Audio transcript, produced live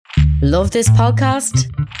Love this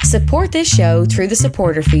podcast? Support this show through the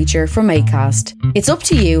supporter feature from Acast. It's up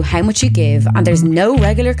to you how much you give and there's no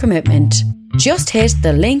regular commitment. Just hit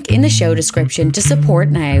the link in the show description to support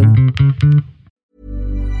now.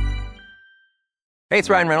 Hey, it's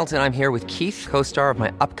Ryan Reynolds, and I'm here with Keith, co-star of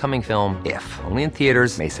my upcoming film, If, only in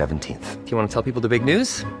theaters May 17th. Do you want to tell people the big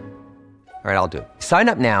news? All right, I'll do it. Sign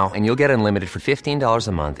up now and you'll get unlimited for $15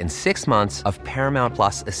 a month and 6 months of Paramount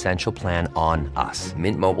Plus Essential Plan on us.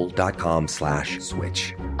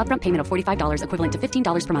 MintMobile.com/switch. Upfront payment of $45 equivalent to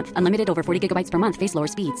 $15 per month. Unlimited over 40 gigabytes per month. Face lower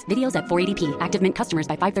speeds. Videos at 480p. Active Mint customers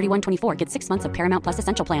by 531.24 get 6 months of Paramount Plus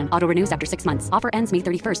Essential Plan. Auto renews after 6 months. Offer ends May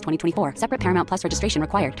 31st, 2024. Separate Paramount Plus registration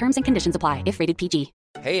required. Terms and conditions apply if rated PG.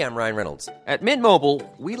 Hey, I'm Ryan Reynolds. At Mint Mobile,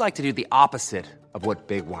 we like to do the opposite of what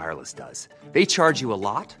Big Wireless does. They charge you a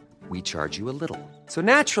lot. We charge you a little. So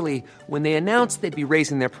naturally, when they announced they'd be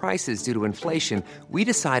raising their prices due to inflation, we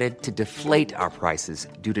decided to deflate our prices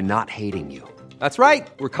due to not hating you. That's right.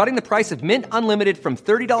 We're cutting the price of Mint Unlimited from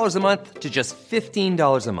 $30 a month to just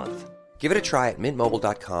 $15 a month. Give it a try at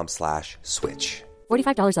mintmobile.com/switch.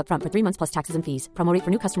 $45 upfront for 3 months plus taxes and fees. Promo rate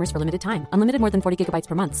for new customers for limited time. Unlimited more than 40 gigabytes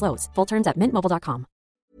per month. Slows full terms at mintmobile.com.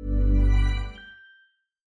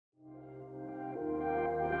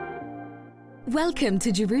 Welcome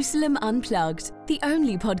to Jerusalem Unplugged, the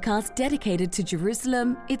only podcast dedicated to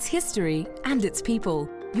Jerusalem, its history, and its people.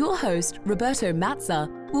 Your host, Roberto Mazza,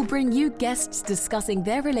 will bring you guests discussing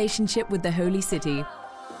their relationship with the Holy City.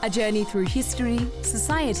 A journey through history,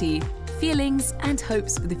 society, feelings, and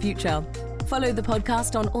hopes for the future. Follow the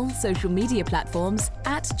podcast on all social media platforms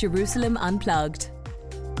at Jerusalem Unplugged.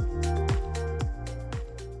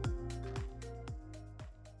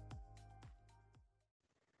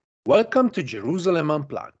 Welcome to Jerusalem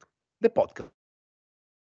Unplugged, the podcast.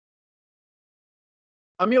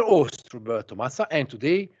 I'm your host, Roberto Mazza, and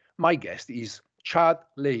today my guest is Chad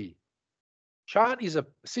Leahy. Chad is an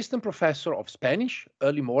assistant professor of Spanish,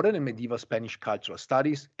 early modern and medieval Spanish cultural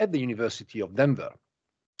studies at the University of Denver.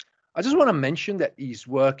 I just want to mention that his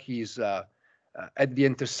work is at the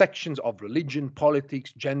intersections of religion,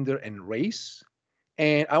 politics, gender, and race.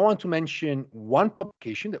 And I want to mention one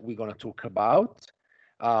publication that we're going to talk about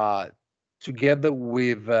together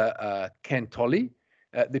with Ken Tolley.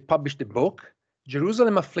 They published a book,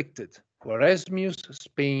 Jerusalem Afflicted, Quaresmius,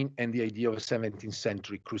 Spain, and the Idea of a 17th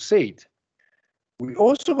Century Crusade. We're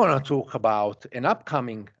also going to talk about an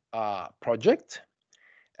upcoming project,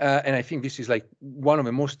 and I think this is like one of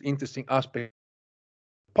the most interesting aspects of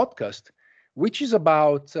the podcast, which is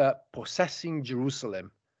about possessing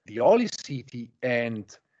Jerusalem, the Holy City,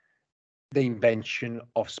 and the invention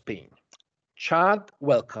of Spain. Chad,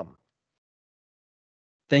 welcome.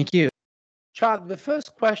 Thank you. Chad, the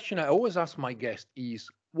first question I always ask my guests is,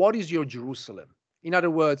 what is your Jerusalem? In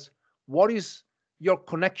other words, what is your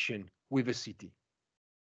connection with the city?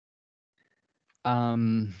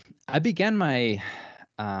 I began my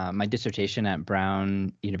my dissertation at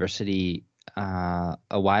Brown University a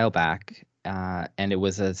while back, and it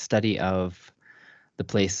was a study of the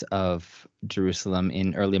place of Jerusalem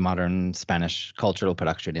in early modern Spanish cultural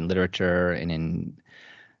production, in literature and in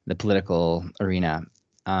the political arena.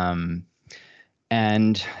 And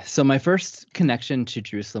so my first connection to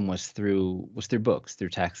Jerusalem was through books, through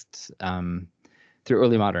texts, through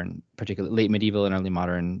early modern, particularly late medieval and early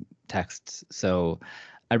modern texts. So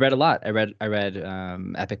I read a lot. I read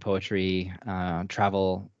epic poetry,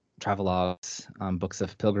 travelogues, books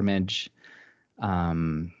of pilgrimage,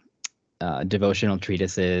 devotional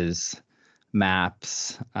treatises,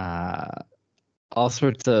 maps, all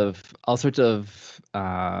sorts of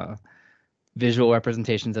visual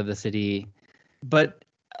representations of the city. But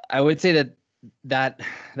I would say that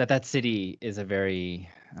city is a very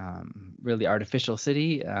really artificial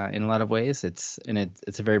city in a lot of ways. It's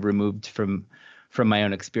a very removed from my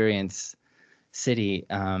own experience city.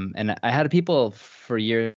 And I had people for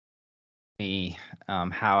years me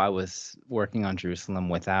how I was working on Jerusalem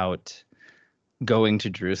without going to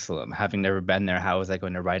Jerusalem, having never been there. How was I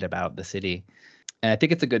going to write about the city? And I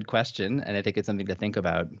think it's a good question, and I think it's something to think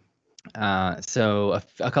about. So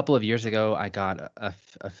a couple of years ago, I got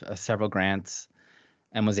several grants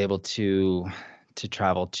and was able to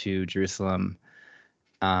travel to Jerusalem.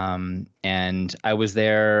 And I was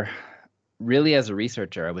there really as a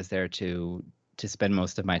researcher. I was there to spend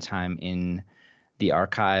most of my time in the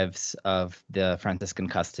archives of the Franciscan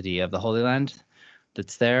custody of the Holy Land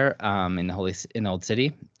that's there in the Old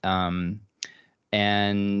City, and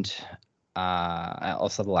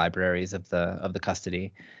also the libraries of the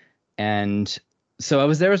custody. And so I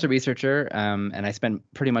was there as a researcher, and I spent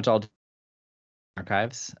pretty much all day in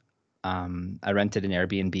archives. I rented an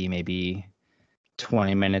Airbnb maybe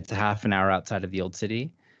 20 minutes, half an hour outside of the old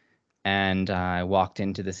city. And I walked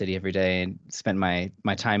into the city every day and spent my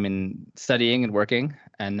time in studying and working.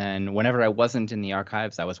 And then whenever I wasn't in the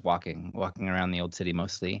archives, I was walking around the old city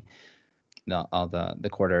mostly, all the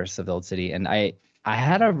quarters of the old city. And I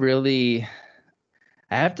had a really,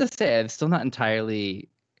 I have to say, I've still not entirely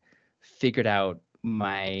figured out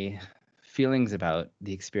my feelings about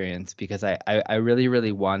the experience, because I really,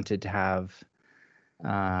 really wanted to have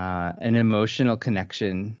an emotional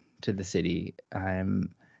connection to the city.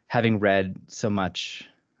 Having read so much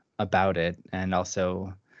about it and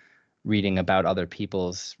also reading about other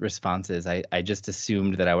people's responses, I just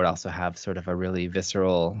assumed that I would also have sort of a really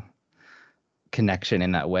visceral connection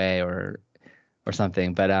in that way or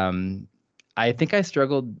something. But I think I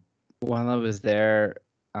struggled while I was there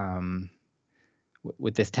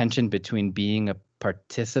with this tension between being a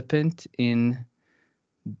participant in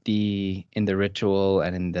the ritual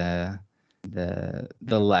and in the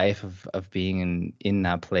life of being in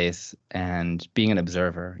that place and being an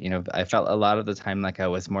observer. I felt a lot of the time like I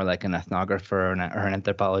was more like an ethnographer or an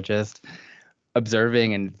anthropologist,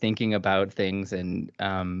 observing and thinking about things and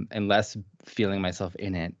less feeling myself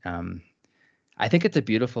in it. I think it's a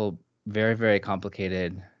beautiful, very, very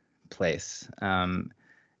complicated place.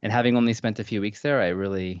 And having only spent a few weeks there, I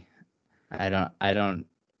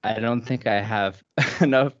don't think I have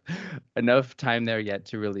enough time there yet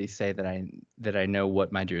to really say that I know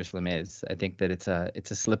what my Jerusalem is. I think that it's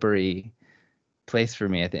a slippery place for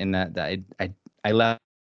me in that I left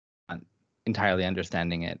not entirely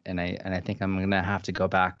understanding it, and I think I'm gonna have to go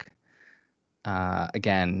back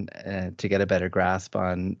again to get a better grasp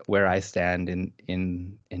on where I stand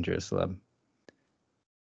in Jerusalem.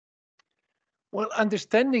 Well,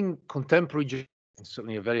 understanding contemporary Jerusalem is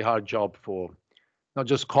certainly a very hard job for not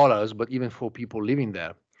just scholars, but even for people living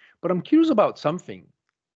there. But I'm curious about something.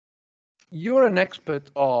 You're an expert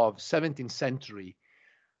of 17th century.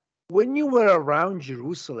 When you were around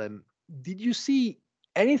Jerusalem, did you see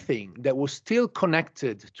anything that was still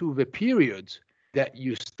connected to the period that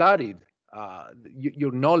you studied,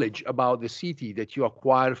 your knowledge about the city that you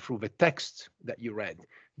acquired through the text that you read?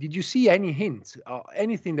 Did you see any hint,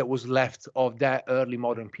 anything that was left of that early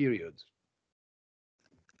modern period?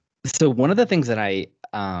 So one of the things that I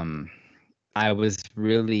was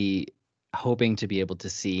really hoping to be able to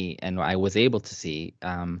see, and I was able to see,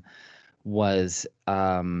 was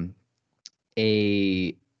the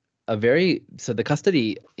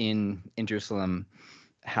custody in Jerusalem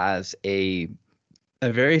has a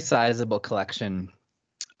very sizable collection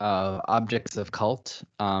of objects of cult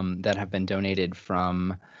that have been donated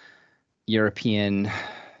from European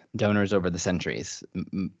donors over the centuries,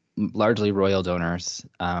 largely royal donors,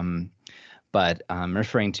 but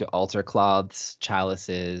referring to altar cloths,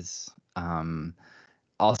 chalices,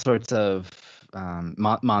 all sorts of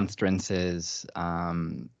monstrances,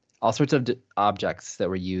 all sorts of objects that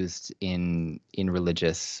were used in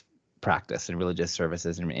religious practice and religious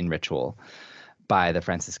services and in ritual by the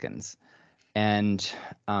Franciscans. And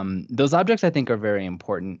those objects, I think, are very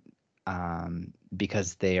important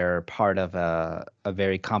because they are part of a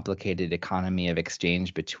very complicated economy of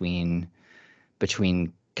exchange between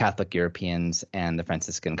Catholic Europeans and the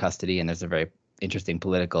Franciscan custody. And there's a very interesting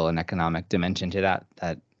political and economic dimension to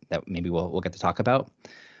that maybe we'll get to talk about.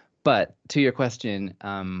 But to your question,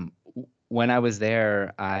 when I was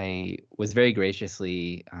there, I was very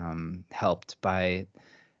graciously helped by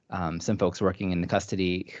some folks working in the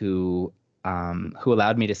custody who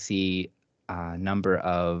allowed me to see a number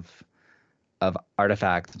of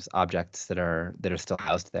artifacts, objects that are still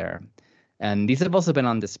housed there, and these have also been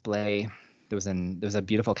on display. There was a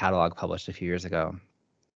beautiful catalog published a few years ago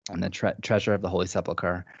on the Treasure of the Holy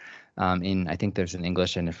Sepulchre. I think there's an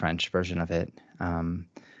English and a French version of it.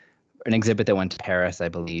 An exhibit that went to Paris, I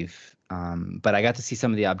believe. But I got to see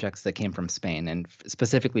some of the objects that came from Spain, and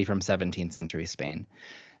specifically from 17th century Spain.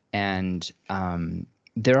 And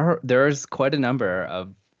there's quite a number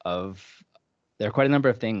of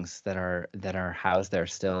things that are housed there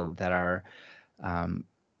still that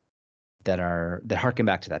harken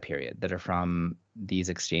back to that period, that are from these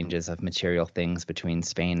exchanges of material things between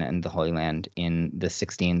Spain and the Holy Land in the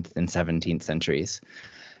 16th and 17th centuries.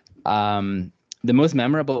 The most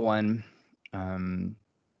memorable one,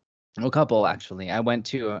 a couple actually. I went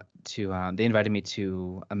to they invited me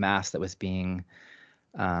to a mass that was being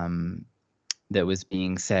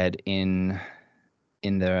said in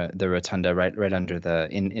the rotunda right under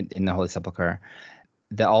in the Holy Sepulchre.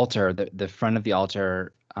 The altar, the front of the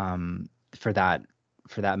altar, for that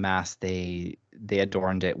mass, they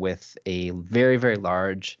adorned it with a very, very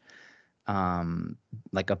large,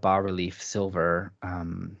 like a bas relief silver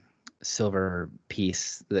silver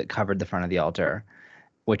piece that covered the front of the altar,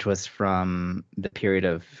 which was from the period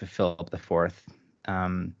of Philip IV,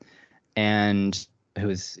 and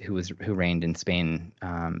who reigned in Spain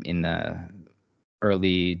in the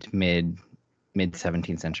early to mid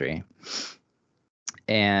 17th century.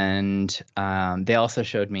 And they also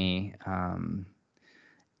showed me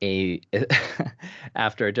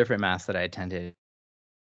after a different mass that I attended,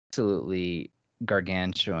 absolutely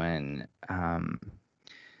gargantuan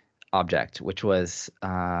object, which was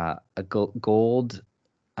a gold.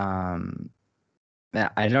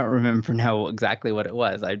 I don't remember now exactly what it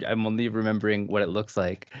was. I'm only remembering what it looks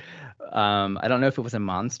like. I don't know if it was a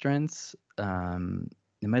monstrance.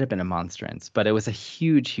 It might have been a monstrance, but it was a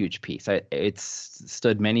huge piece. It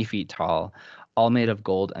stood many feet tall, all made of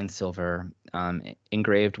gold and silver,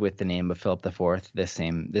 engraved with the name of Philip IV, this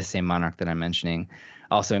same monarch that I'm mentioning,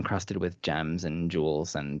 also encrusted with gems and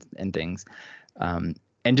jewels and things.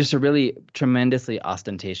 And just a really tremendously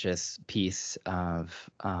ostentatious piece of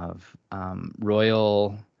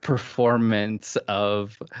royal performance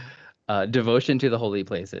of devotion to the holy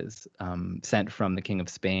places, sent from the King of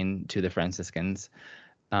Spain to the Franciscans.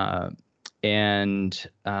 And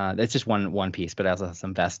that's just one piece, but also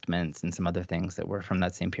some vestments and some other things that were from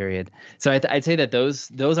that same period. So I'd say that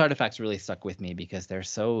those artifacts really stuck with me because they're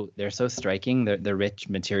so striking. The rich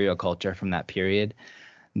material culture from that period,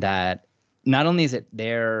 that not only is it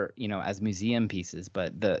there, as museum pieces,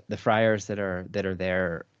 but the friars that are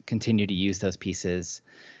there continue to use those pieces,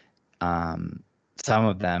 some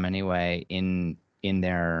of them anyway, in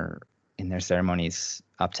their ceremonies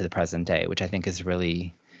up to the present day, which I think is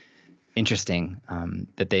really interesting,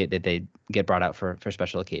 that they get brought out for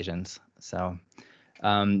special occasions. So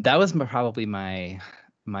that was probably my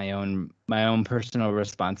own personal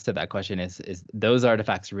response to that question. Is those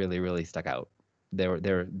artifacts really stuck out.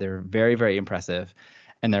 They're very, very impressive,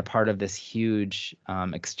 and they're part of this huge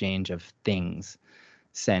exchange of things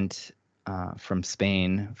sent from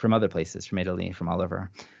Spain, from other places, from Italy, from all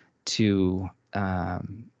over, to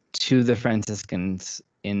the Franciscans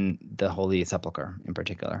in the Holy Sepulchre in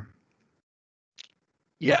particular.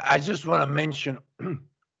 Yeah, I just want to mention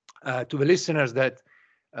to the listeners that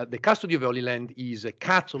the Custody of the Holy Land is a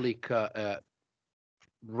Catholic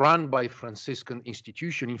run by Franciscan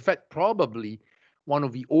institution. In fact, probably one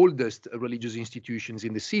of the oldest religious institutions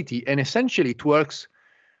in the city. And essentially it works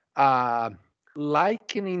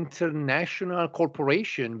like an international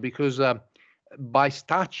corporation because by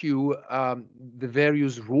statute, the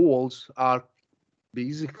various roles are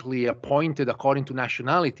basically appointed according to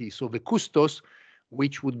nationality. So the custos,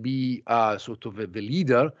 which would be sort of the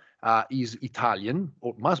leader, is Italian,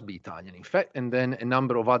 or must be Italian, in fact. And then a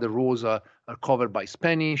number of other roles are covered by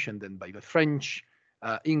Spanish and then by the French,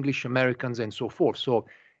 English, Americans, and so forth. So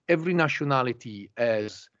every nationality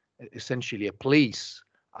has essentially a place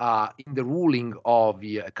in the ruling of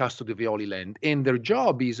the Custody of the Holy Land. And their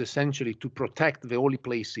job is essentially to protect the holy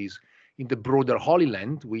places in the broader Holy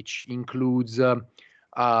Land, which includes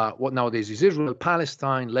what nowadays is Israel,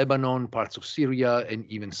 Palestine, Lebanon, parts of Syria, and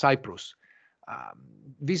even Cyprus.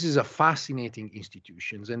 This is a fascinating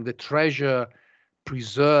institution, and the treasure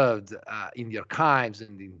preserved in the archives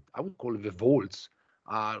and in, I would call it, the vaults,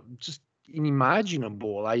 are just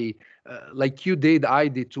unimaginable. Like you did, I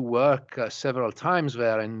did to work several times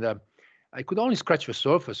there, and I could only scratch the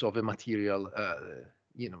surface of the material,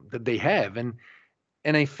 that they have.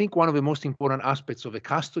 And I think one of the most important aspects of the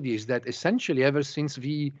custody is that essentially ever since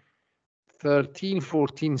the 13th,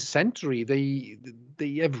 14th century, they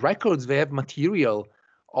have records, they have material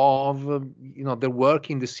of their work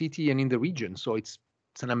in the city and in the region. So it's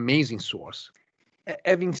an amazing source.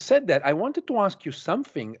 Having said that, I wanted to ask you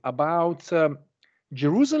something about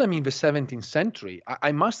Jerusalem in the 17th century.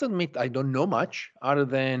 I must admit I don't know much other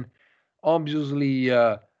than obviously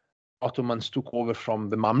Ottomans took over from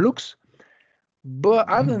the Mamluks. But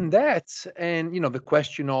other than that, and the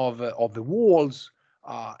question of the walls,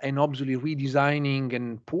 and obviously redesigning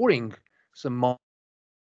and pouring some more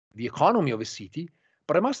the economy of a city.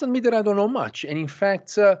 But I must admit that I don't know much. And in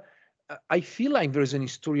fact, I feel like there's an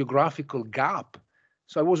historiographical gap.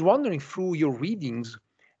 So I was wondering through your readings,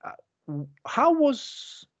 how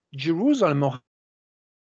was Jerusalem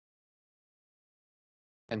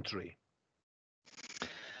entry?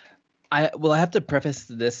 I have to preface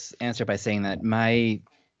this answer by saying that my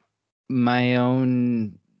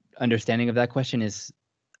own understanding of that question is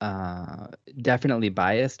definitely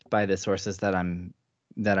biased by the sources that I'm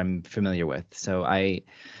familiar with. So I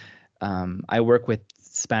work with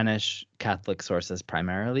Spanish Catholic sources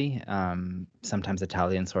primarily, sometimes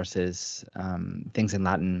Italian sources, things in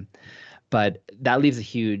Latin, but that leaves a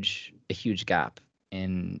huge gap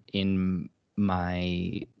in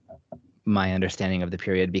my understanding of the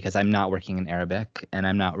period, because I'm not working in Arabic and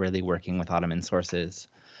I'm not really working with Ottoman sources.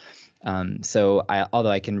 So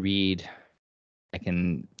although I can read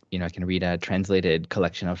a translated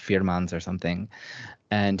collection of firmans or something,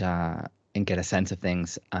 and get a sense of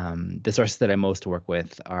things. The sources that I most work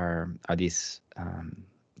with are these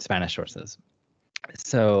Spanish sources.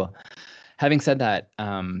 So, having said that,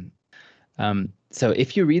 so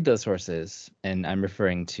if you read those sources, and I'm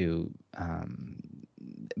referring to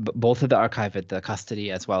both of the archive at the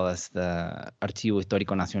custody as well as the Archivo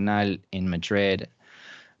Histórico Nacional in Madrid,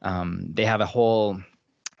 they have a whole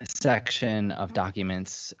section of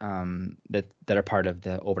documents that are part of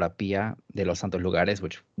the Obra Pía de los Santos Lugares,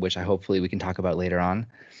 which I hopefully we can talk about later on,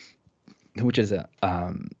 which is a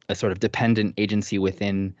sort of dependent agency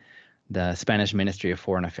within the Spanish Ministry of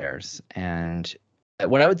Foreign Affairs. And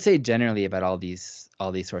what I would say generally about all these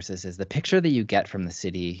sources is the picture that you get from the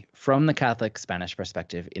city from the Catholic Spanish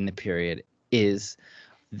perspective in the period is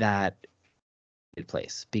that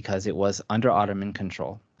place, because it was under Ottoman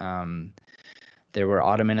control. There were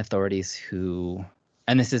Ottoman authorities who,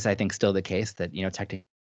 and this is, I think, still the case, that technically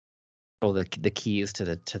the keys to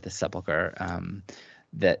the sepulcher.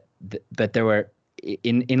 But there were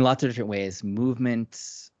in lots of different ways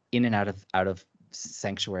movements in and out of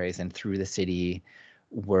sanctuaries and through the city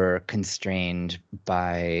were constrained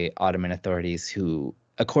by Ottoman authorities who,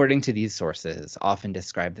 according to these sources, often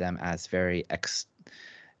describe them as very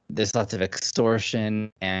there's lots of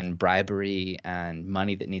extortion and bribery and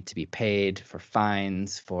money that needs to be paid for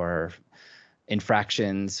fines, for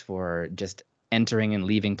infractions, for just entering and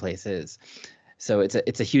leaving places. So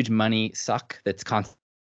it's a huge money suck that's constant.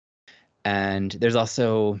 And there's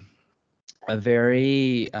also a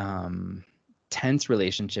very tense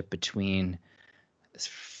relationship between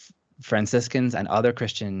Franciscans and other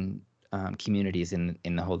Christian communities in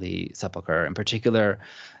the Holy Sepulchre. In particular,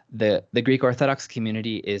 the Greek Orthodox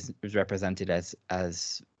community is represented as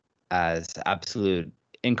absolute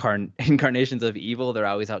incarnations of evil. They're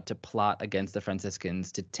always out to plot against the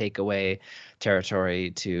Franciscans, to take away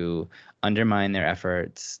territory, to undermine their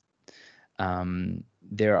efforts.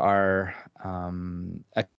 There are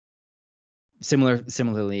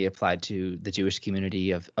similarly applied to the Jewish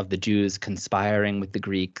community of the Jews conspiring with the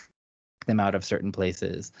Greek, them out of certain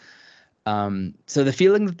places. So the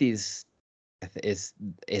feeling that these is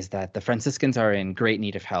that the Franciscans are in great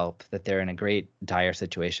need of help, that they're in a great dire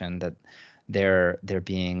situation, that they're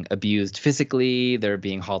being abused physically, they're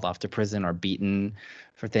being hauled off to prison or beaten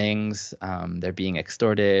for things, they're being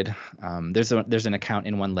extorted. There's an account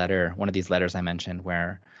in one of these letters I mentioned,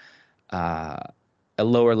 where a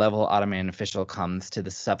lower level Ottoman official comes to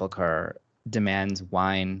the sepulchre, demands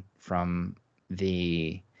wine from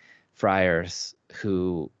the friars,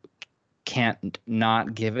 who can't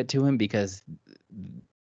not give it to him because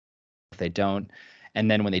they don't, and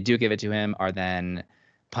then when they do give it to him, are then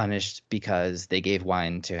punished because they gave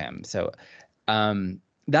wine to him. So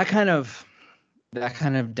that kind of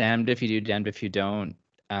damned if you do, damned if you don't,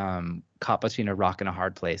 caught between a rock and a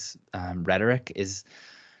hard place rhetoric is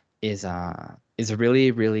a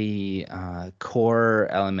really, really core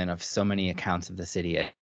element of so many accounts of the city.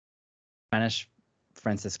 Spanish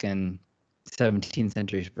Franciscan 17th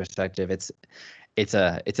century perspective, it's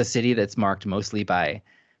a city that's marked mostly by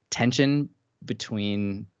tension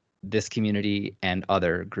between this community and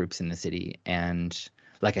other groups in the city, and,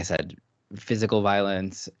 like I said, physical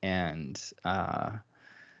violence and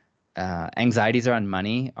anxieties around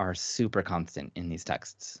money are super constant in these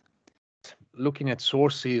texts. Looking at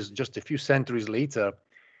sources just a few centuries later,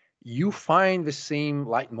 you find the same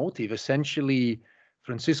leitmotif, essentially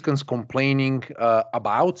Franciscans complaining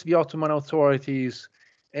about the Ottoman authorities,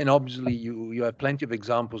 and obviously you have plenty of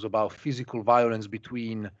examples about physical violence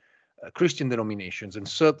between Christian denominations, and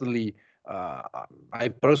certainly I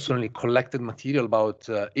personally collected material about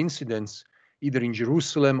incidents either in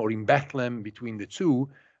Jerusalem or in Bethlehem between the two.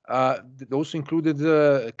 Those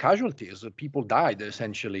included casualties. People died,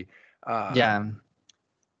 essentially.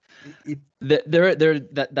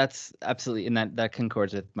 That's absolutely, and that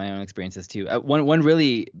concords with my own experiences too. One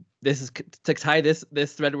really, this is to tie this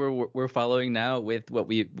thread we're following now with what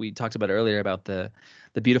we talked about earlier about the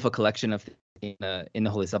beautiful collection of in the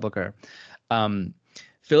Holy Sepulchre.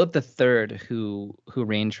 Philip III, who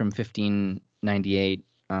reigned from 1598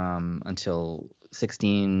 until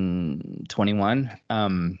 1621.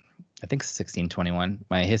 I think 1621.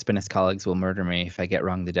 My Hispanist colleagues will murder me if I get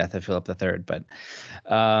wrong the death of Philip III. But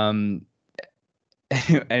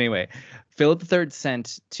anyway, Philip III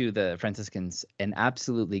sent to the Franciscans an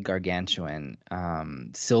absolutely gargantuan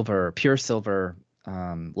pure silver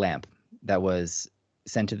lamp that was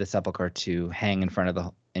sent to the sepulchre to hang in front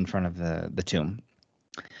of the tomb.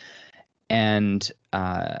 And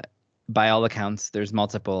by all accounts, there's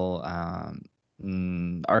multiple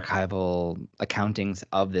archival accountings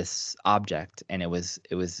of this object, and it was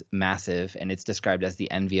massive, and it's described as the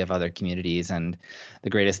envy of other communities and the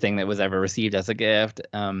greatest thing that was ever received as a gift.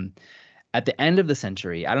 At the end of the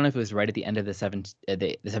century, I don't know if it was right at the end of the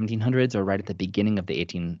 1700s or right at the beginning of the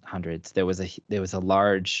 1800s, there was a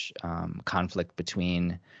large conflict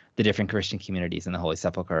between the different Christian communities in the Holy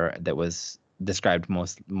Sepulchre that was described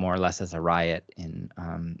more or less as a riot in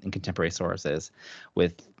contemporary sources,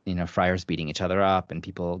 with friars beating each other up and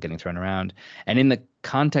people getting thrown around. And in the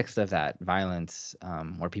context of that violence,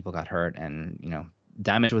 where people got hurt and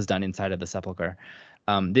damage was done inside of the sepulchre,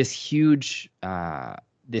 this huge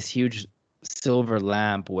silver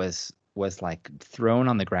lamp was like thrown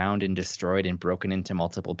on the ground and destroyed and broken into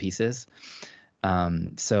multiple pieces.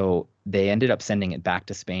 So they ended up sending it back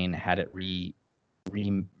to Spain, had it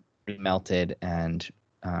remelted and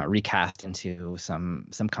recast into some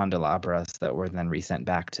candelabras that were then resent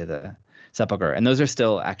back to the sepulchre. And those are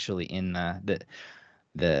still actually in the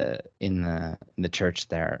church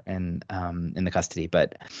there and in the custody.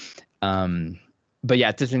 But yeah,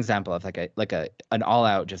 it's just an example of an all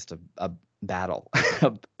out just a battle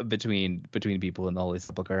between people in the Holy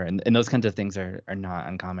Sepulchre, and those kinds of things are not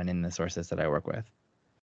uncommon in the sources that I work with.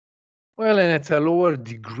 Well, and at a lower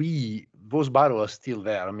degree, those battles are still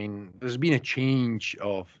there. I mean, there's been a change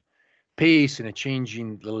of pace and a change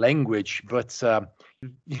in the language, but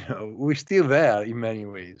we're still there in many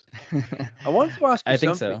ways. I want to ask you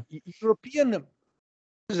something. So. European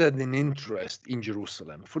had an interest in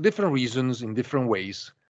Jerusalem for different reasons, in different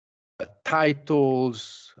ways.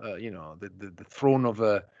 Titles, the throne of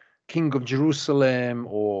a king of Jerusalem,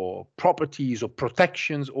 or properties or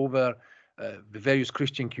protections over the various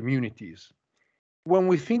Christian communities. When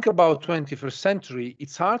we think about 21st century,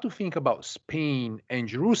 it's hard to think about Spain and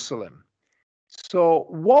Jerusalem. So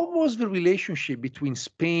what was the relationship between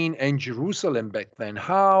Spain and Jerusalem back then?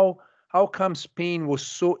 How come Spain was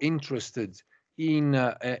so interested in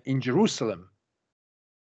Jerusalem?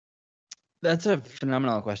 That's a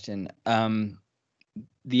phenomenal question.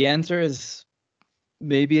 The answer is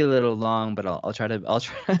maybe a little long, but I'll try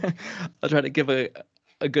to give a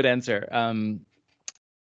good answer. And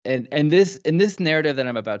this narrative that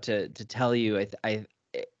I'm about to tell you,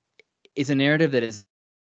 is a narrative that is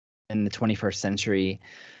in the 21st century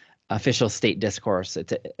official state discourse.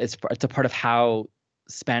 It's a part of how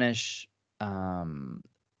Spanish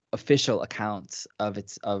official accounts of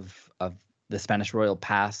the Spanish royal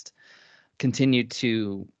past continue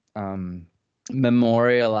to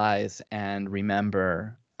memorialize and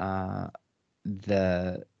remember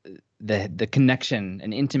the connection,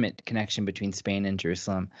 an intimate connection between Spain and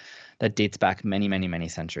Jerusalem that dates back many, many, many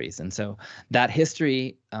centuries. And so that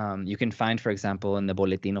history you can find, for example, in the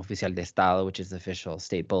Boletín Oficial de Estado, which is the official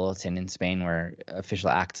state bulletin in Spain where official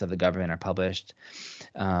acts of the government are published.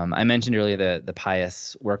 I mentioned earlier the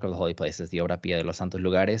pious work of the holy places, the Obra Pía de los Santos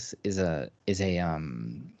Lugares, is an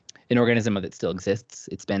organism that still exists.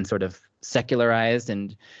 It's been sort of secularized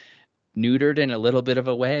and neutered in a little bit of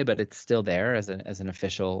a way, but it's still there as an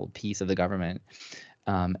official piece of the government.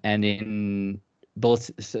 And in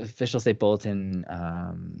both official state bulletin,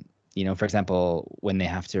 for example, when they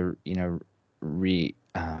have to,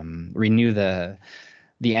 renew the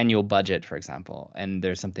annual budget, for example, and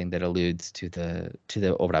there's something that alludes to the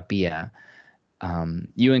Obra Pía,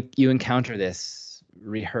 you encounter this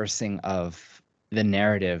rehearsing of the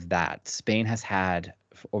narrative that Spain has had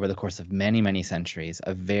over the course of many, many centuries,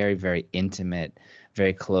 a very, very intimate,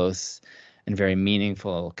 very close, and very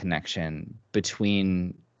meaningful connection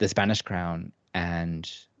between the Spanish crown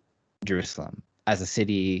and Jerusalem as a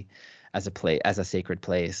city, as a sacred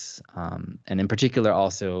place, and in particular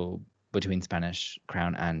also between Spanish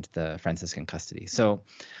crown and the Franciscan custody. So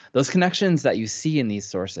those connections that you see in these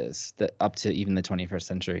sources, that up to even the 21st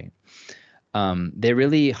century, they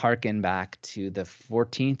really harken back to the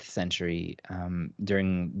 14th century,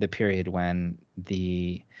 during the period when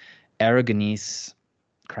the Aragonese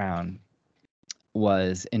crown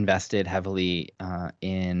was invested heavily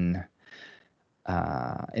in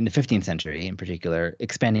the 15th century, in particular,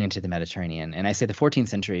 expanding into the Mediterranean. And I say the 14th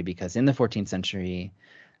century because in the 14th century,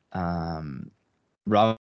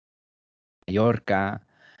 Robert Mallorca,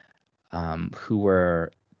 who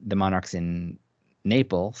were the monarchs in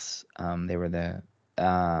Naples,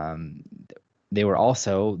 they were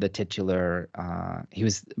also the titular.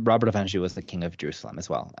 Robert of Anjou was the king of Jerusalem as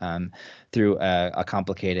well, through a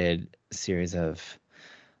complicated series of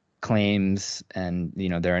claims, and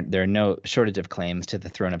there are no shortage of claims to the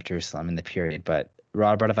throne of Jerusalem in the period. But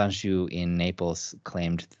Robert of Anjou in Naples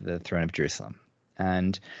claimed the throne of Jerusalem.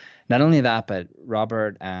 And not only that, but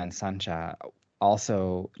Robert and Sancha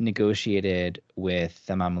also negotiated with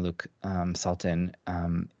the Mamluk Sultan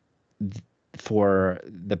for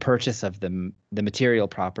the purchase of the material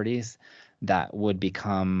properties that would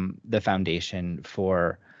become the foundation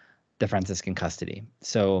for the Franciscan custody.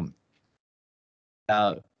 So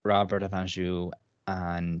Robert of Anjou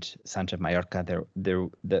and Sancha of Majorca,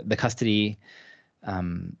 the custody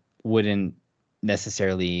wouldn't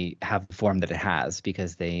necessarily have the form that it has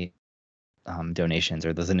because they donations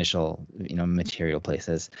or those initial material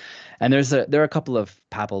places. And there are a couple of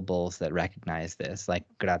papal bulls that recognize this, like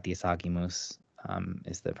Gratias Agimus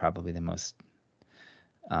is probably the most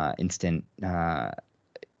instant.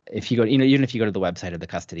 If you go, even if you go to the website of the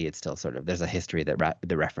custody, it's still sort of, there's a history that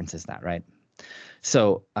references that, right?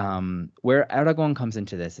 So where Aragon comes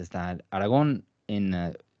into this is that Aragon in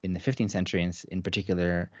the 15th century, and in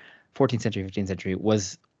particular 14th century, 15th century,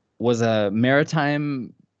 was a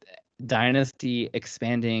maritime dynasty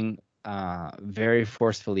expanding very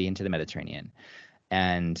forcefully into the Mediterranean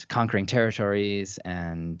and conquering territories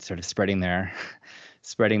and sort of spreading their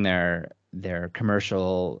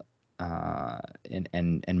commercial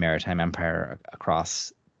and maritime empire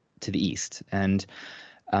across to the east. And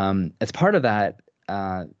as part of that,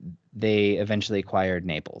 they eventually acquired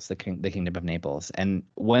Naples, the kingdom of Naples. And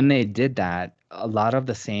when they did that, a lot of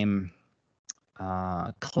the same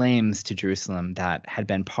claims to Jerusalem that had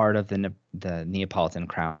been part of the Neapolitan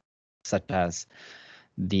crown, such as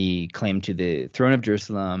the claim to the throne of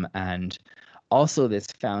Jerusalem and also this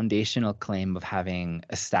foundational claim of having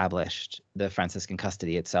established the Franciscan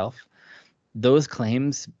custody itself, those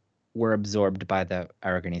claims were absorbed by the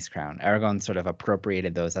Aragonese crown. Aragon sort of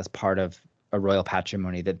appropriated those as part of a royal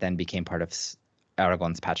patrimony that then became part of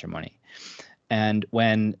Aragon's patrimony. And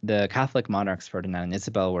when the Catholic monarchs Ferdinand and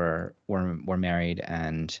Isabel were married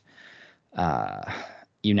and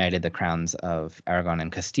united the crowns of Aragon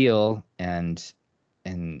and Castile, and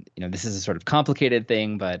this is a sort of complicated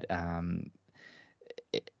thing, but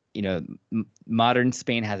modern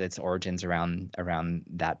Spain has its origins around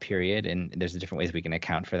that period, and there's different ways we can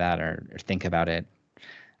account for that or think about it.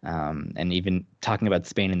 And even talking about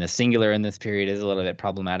Spain in the singular in this period is a little bit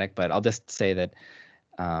problematic, but I'll just say that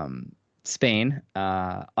Spain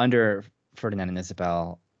under Ferdinand and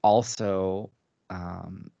Isabel, also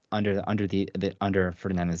under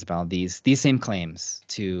Ferdinand and Isabel, these same claims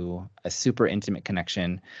to a super intimate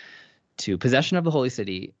connection to possession of the Holy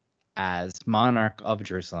City as monarch of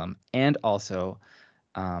Jerusalem, and also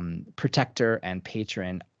protector and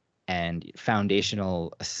patron and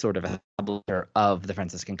foundational sort of establisher of the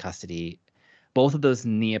Franciscan custody. Both of those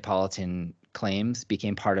Neapolitan claims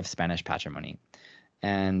became part of Spanish patrimony.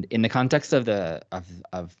 And in the context of the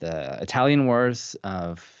Italian wars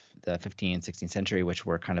of the 15th, 16th century, which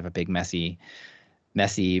were kind of a big messy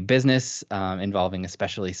business involving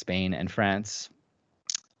especially Spain and France,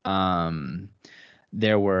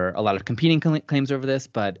 there were a lot of competing claims over this.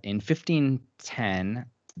 But in 1510,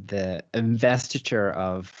 the investiture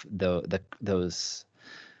of the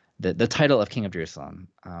title of King of Jerusalem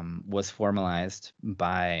was formalized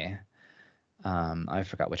by I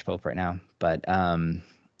forgot which pope right now, but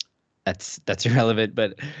that's irrelevant.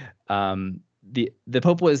 But the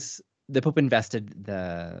pope invested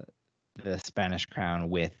the Spanish crown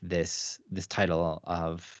with this title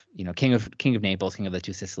of King of Naples, King of the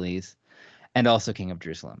Two Sicilies, and also King of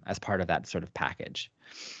Jerusalem as part of that sort of package.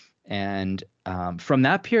 And from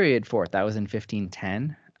that period forth, that was in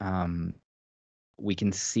 1510. We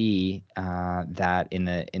can see that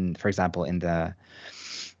for example,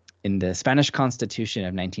 in the Spanish Constitution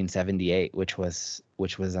of 1978, which was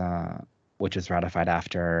ratified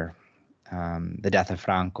after the death of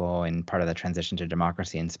Franco and part of the transition to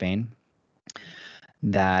democracy in Spain,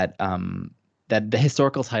 that the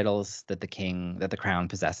historical titles that the crown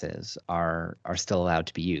possesses are still allowed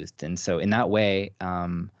to be used. And so in that way,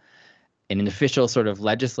 in an official sort of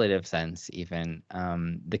legislative sense, even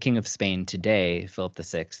the King of Spain today, Philip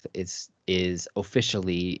VI, is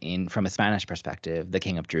officially, from a Spanish perspective, the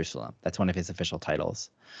King of Jerusalem. That's one of his official titles.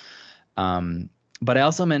 But I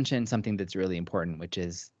also mentioned something that's really important, which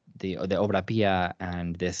is the Obra Pia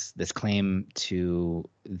and this claim to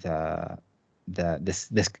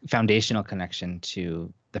this foundational connection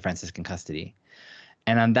to the Franciscan custody.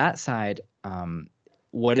 And on that side,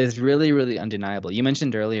 what is really, really undeniable, you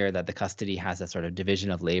mentioned earlier that the custody has a sort of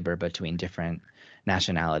division of labor between different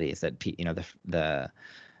nationalities, that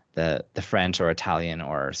the French or Italian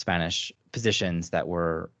or Spanish positions that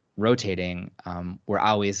were rotating were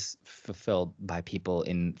always fulfilled by people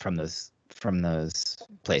from those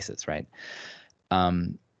places, right?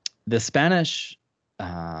 The Spanish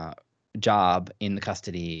job in the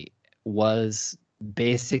custody was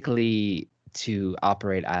basically to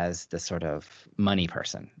operate as the sort of money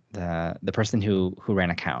person, the person who ran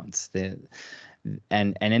accounts.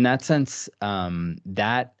 And in that sense,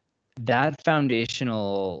 that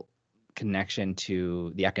foundational connection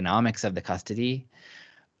to the economics of the custody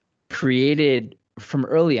created from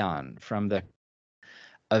early on,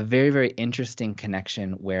 a very, very interesting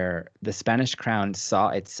connection where the Spanish crown saw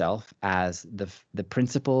itself as the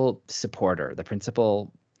principal supporter, the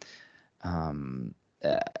principal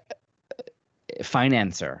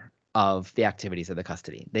financer of the activities of the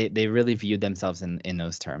custody. They really viewed themselves in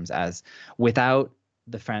those terms, as without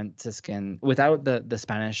the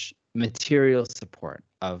Spanish material support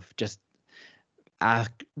of just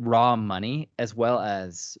raw money, as well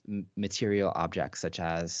as material objects such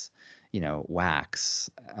as, wax,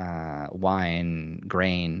 wine,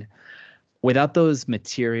 grain. Without those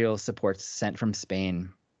material supports sent from Spain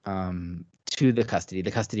to the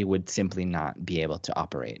custody would simply not be able to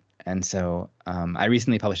operate. And so I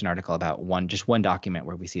recently published an article about one document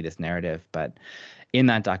where we see this narrative. But in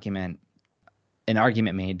that document, an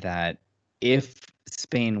argument made that if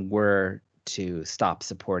Spain were to stop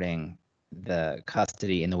supporting the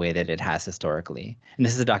custody in the way that it has historically, and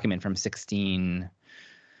this is a document from 1609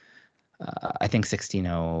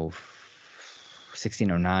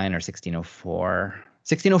 or 1604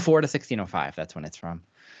 to 1605. That's when it's from.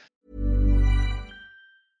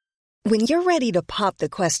 When you're ready to pop the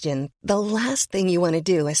question, the last thing you want to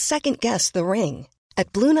do is second-guess the ring.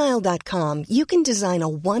 At BlueNile.com, you can design a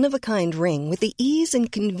one-of-a-kind ring with the ease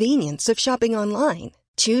and convenience of shopping online.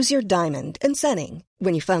 Choose your diamond and setting.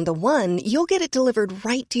 When you find the one, you'll get it delivered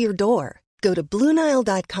right to your door. Go to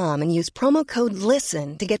BlueNile.com and use promo code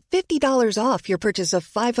LISTEN to get $50 off your purchase of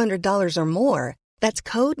 $500 or more. That's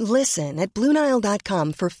code LISTEN at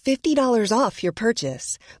BlueNile.com for $50 off your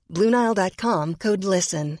purchase. BlueNile.com, code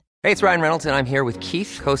LISTEN. Hey, it's Ryan Reynolds, and I'm here with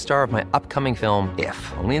Keith, co-star of my upcoming film, If,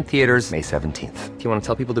 only in theaters May 17th. Do you want to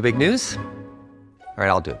tell people the big news? All right,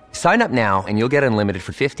 I'll do it. Sign up now and you'll get unlimited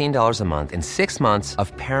for $15 a month and 6 months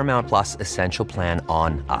of Paramount Plus Essential Plan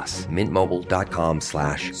on us.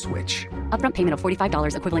 MintMobile.com/switch. Upfront payment of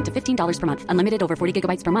 $45 equivalent to $15 per month. Unlimited over 40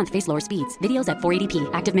 gigabytes per month. Face lower speeds. Videos at 480p.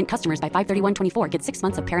 Active Mint customers by 531.24 get 6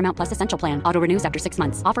 months of Paramount Plus Essential Plan. Auto renews after 6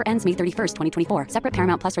 months. Offer ends May 31st, 2024. Separate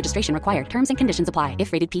Paramount Plus registration required. Terms and conditions apply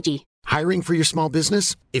if rated PG. Hiring for your small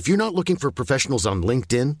business? If you're not looking for professionals on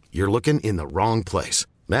LinkedIn, you're looking in the wrong place.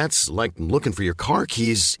 That's like looking for your car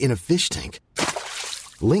keys in a fish tank.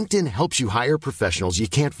 LinkedIn helps you hire professionals you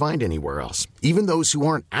can't find anywhere else, even those who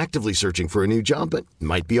aren't actively searching for a new job but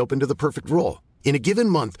might be open to the perfect role. In a given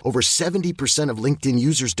month, over 70% of LinkedIn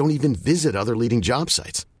users don't even visit other leading job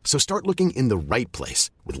sites. So start looking in the right place.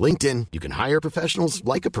 With LinkedIn, you can hire professionals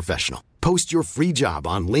like a professional. Post your free job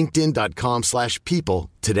on linkedin.com/people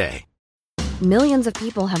today. Millions of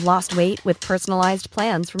people have lost weight with personalized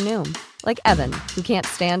plans from Noom. Like Evan, who can't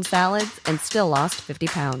stand salads and still lost 50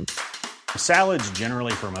 pounds. Salads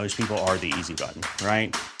generally for most people are the easy button,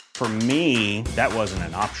 right? For me, that wasn't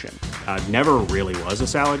an option. I never really was a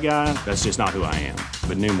salad guy. That's just not who I am.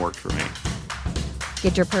 But Noom worked for me.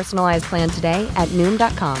 Get your personalized plan today at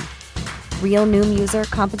Noom.com. Real Noom user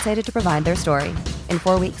compensated to provide their story. In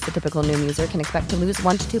 4 weeks, the typical Noom user can expect to lose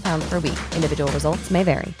 1 to 2 pounds per week. Individual results may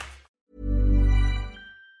vary.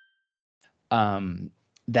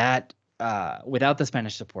 Without the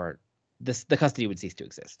Spanish support, the custody would cease to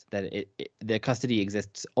exist. The custody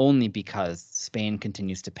exists only because Spain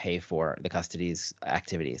continues to pay for the custody's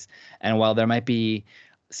activities. And while there might be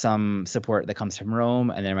some support that comes from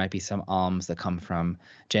Rome, and there might be some alms that come from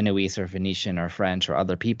Genoese or Venetian or French or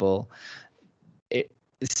other people,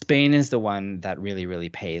 Spain is the one that really, really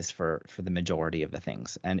pays for the majority of the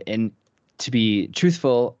things. And to be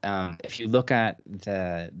truthful, if you look at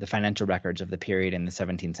the financial records of the period in the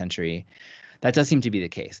 17th century, that does seem to be the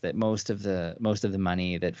case. That most of the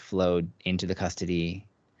money that flowed into the custody,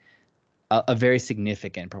 a very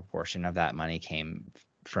significant proportion of that money came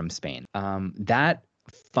from Spain. That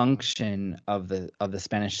function of the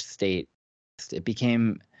Spanish state, it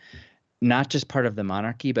became not just part of the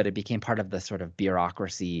monarchy, but it became part of the sort of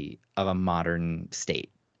bureaucracy of a modern state.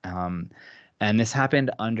 And this happened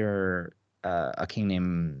under a king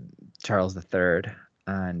named Charles III,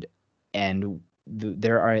 and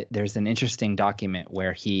there's an interesting document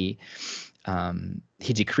where he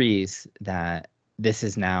decrees that this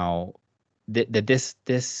is now that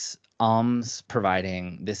this alms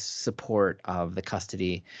providing, this support of the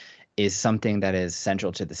custody is something that is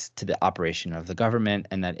central to the operation of the government,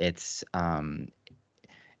 and that it's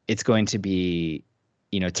going to be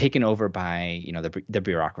taken over by, the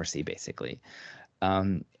bureaucracy, basically.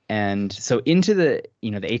 And so into the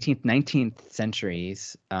 18th, 19th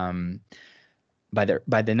centuries, by the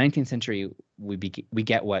 19th century, we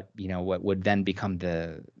get what would then become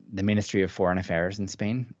the Ministry of Foreign Affairs in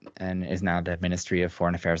Spain, and is now the Ministry of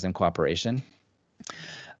Foreign Affairs and Cooperation.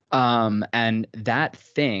 And that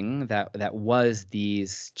thing that was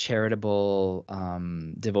these charitable,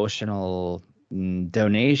 devotional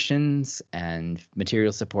donations and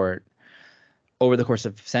material support over the course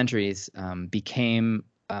of centuries became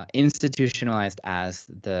institutionalized as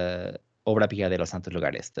the Obra Pía de los Santos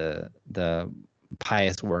Lugares, the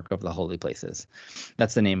pious work of the holy places.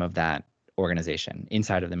 That's the name of that organization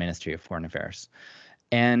inside of the Ministry of Foreign Affairs.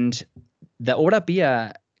 And the Obra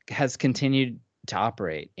Pía has continued to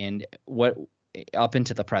operate up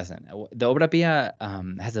into the present. The Obra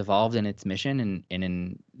Pía has evolved in its mission, and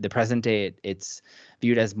in the present day, it's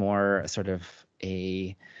viewed as more sort of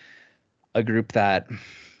a group that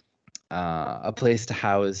a place to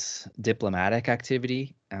house diplomatic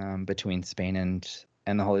activity between Spain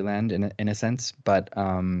and the Holy Land in a sense, but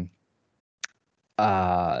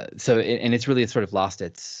it's really sort of lost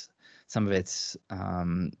some of its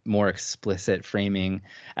more explicit framing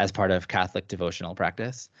as part of Catholic devotional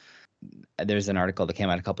practice. There's an article that came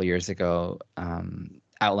out a couple years ago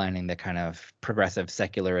outlining the kind of progressive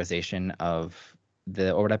secularization of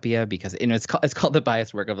the Obra Pía, because it's called the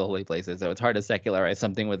pious work of the holy places, so it's hard to secularize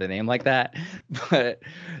something with a name like that. But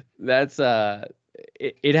that's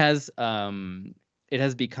it has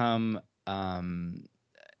become a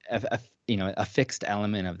fixed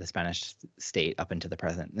element of the Spanish state up into the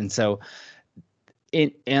present. And so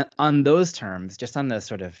on those terms, just on the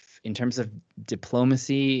sort of, in terms of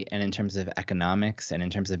diplomacy and in terms of economics and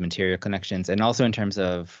in terms of material connections, and also in terms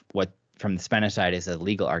of what from the Spanish side is a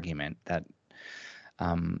legal argument that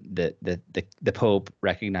the Pope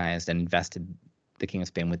recognized and invested the King of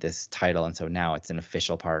Spain with this title, and so now it's an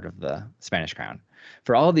official part of the Spanish crown.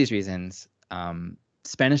 For all of these reasons,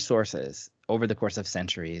 Spanish sources over the course of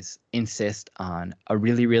centuries insist on a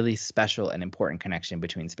really, really special and important connection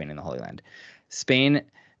between Spain and the Holy Land. Spain,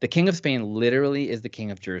 the King of Spain literally is the King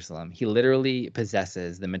of Jerusalem. He literally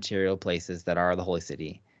possesses the material places that are the Holy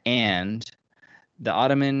City. And the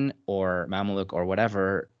Ottoman or Mamluk or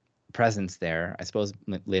whatever presence there, I suppose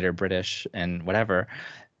later British and whatever,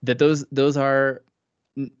 that those are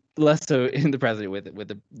less so in the present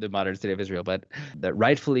with the modern state of Israel, but that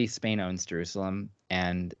rightfully Spain owns Jerusalem,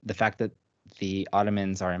 and the fact that the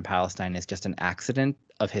Ottomans are in Palestine is just an accident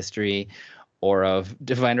of history or of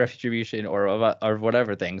divine retribution or of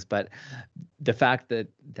whatever things. But the fact that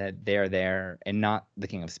they're there and not the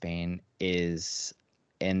King of Spain is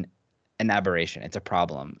an aberration. It's a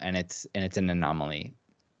problem, and it's an anomaly.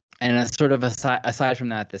 And a sort of aside from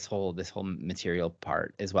that, this whole material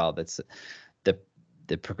part as well, that's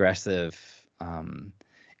the progressive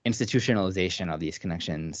institutionalization of these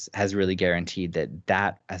connections has really guaranteed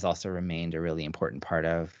that has also remained a really important part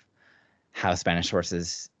of how Spanish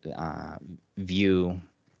sources view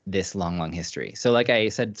this long history. So like I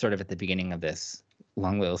said sort of at the beginning of this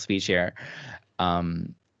long little speech here,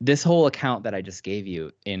 this whole account that I just gave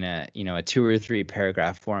you in a 2 or 3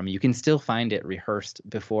 paragraph form, you can still find it rehearsed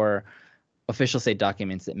before official state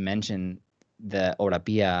documents that mention the Obra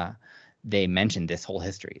Pía. They mention this whole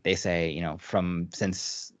history. They say,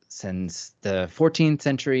 since the 14th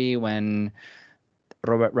century when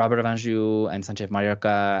Robert of Anjou and Sanchez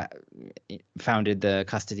Mallorca founded the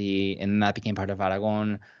custody, and that became part of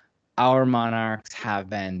Aragon, our monarchs have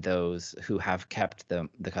been those who have kept the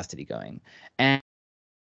custody going and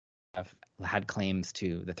have had claims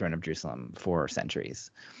to the throne of Jerusalem for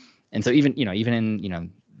centuries. And so even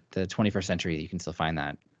in the 21st century, you can still find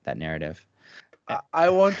that narrative. I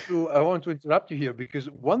want to interrupt you here, because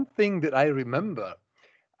one thing that I remember,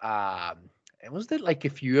 it was that like a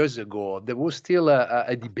few years ago, there was still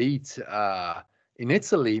a debate in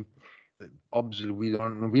Italy. Obviously,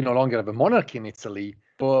 we no longer have a monarchy in Italy,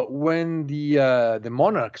 but when the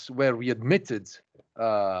monarchs were readmitted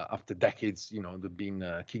after decades, they've been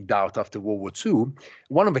kicked out after World War II,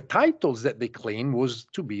 one of the titles that they claimed was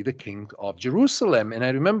to be the King of Jerusalem. And I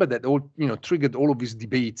remember that all triggered all of these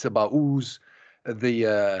debates about who's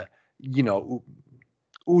the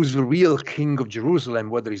real King of Jerusalem,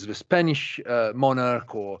 whether it's the Spanish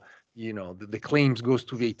monarch or the claims goes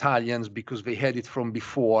to the Italians because they had it from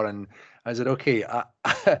before. And I said, okay,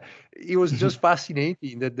 it was just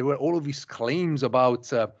fascinating that there were all of these claims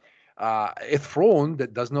about a throne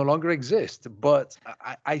that does no longer exist. But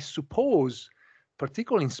I suppose,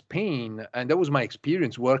 particularly in Spain, and that was my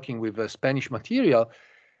experience working with Spanish material,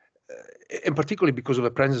 and particularly because of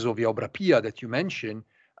the presence of the Obra Pia that you mentioned,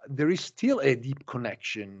 there is still a deep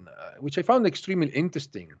connection, which I found extremely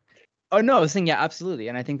interesting. Oh no, I was saying, yeah, absolutely.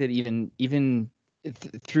 And I think that even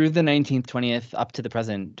through the 19th, 20th, up to the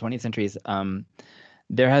present 20th centuries,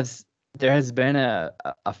 there has been a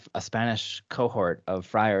Spanish cohort of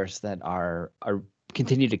friars that are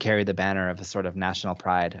continue to carry the banner of a sort of national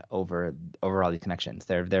pride over all these connections.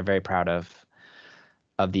 They're very proud of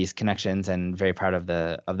these connections and very proud of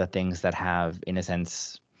the things that have, in a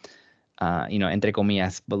sense, entre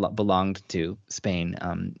comillas, belonged to Spain.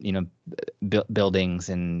 Buildings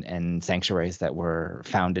and sanctuaries that were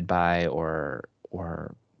founded by or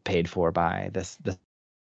paid for by this a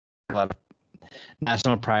lot of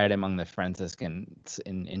national pride among the Franciscans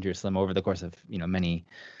in Jerusalem over the course of many,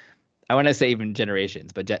 I want to say even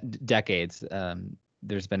generations, but decades.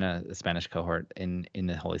 There's been a Spanish cohort in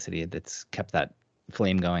the Holy City that's kept that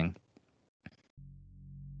flame going.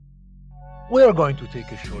 We are going to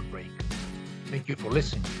take a short break. Thank you for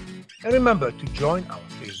listening. And remember to join our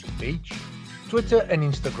Facebook page, Twitter and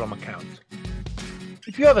Instagram account.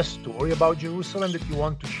 If you have a story about Jerusalem that you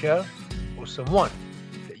want to share, or someone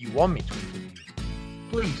that you want me to interview,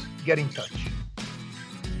 please get in touch.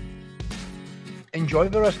 Enjoy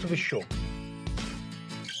the rest of the show.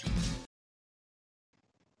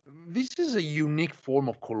 This is a unique form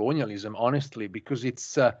of colonialism, honestly, because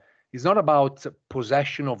it's not about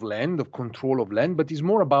possession of land, of control of land, but it's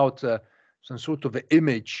more about some sort of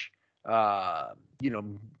image,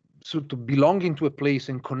 sort of belonging to a place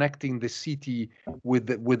and connecting the city with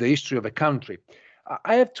the history of a country.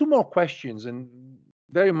 I have two more questions, and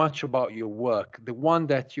very much about your work, the one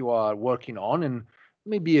that you are working on, and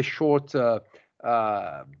maybe a short sort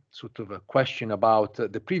of a question about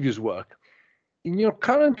the previous work. In your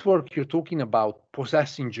current work, you're talking about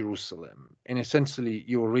possessing Jerusalem, and essentially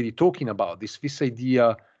you're already talking about this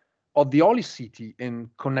idea of the Holy City and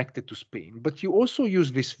connected to Spain. But you also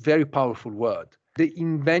use this very powerful word, the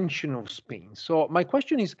invention of Spain. So my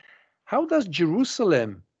question is, how does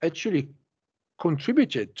Jerusalem actually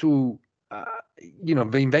contribute to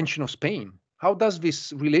the invention of Spain? How does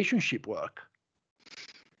this relationship work?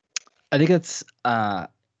 I think it's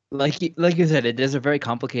like you said, it is a very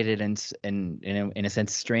complicated and in a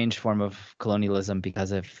sense strange form of colonialism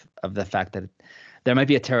because of the fact that there might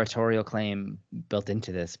be a territorial claim built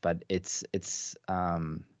into this, but it's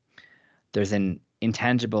there's an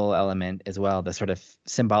intangible element as well, the sort of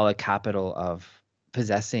symbolic capital of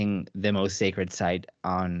possessing the most sacred site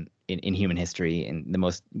in human history, in the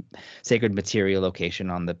most sacred material location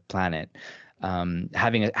on the planet.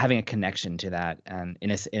 Having a connection to that, and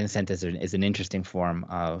in a sense, is an interesting form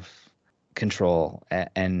of control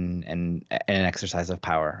and an exercise of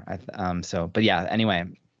power. But yeah. Anyway,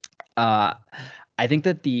 I think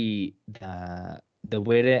that the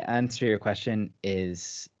way to answer your question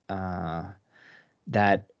is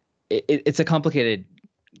that it's a complicated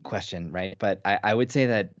question, right? But I would say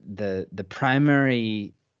that the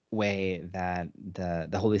primary way that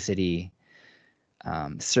the Holy City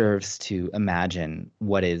serves to imagine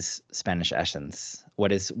what is Spanish essence,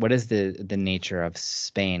 what is the nature of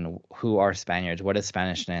Spain, who are Spaniards, what is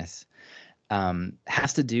Spanishness,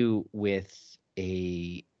 has to do with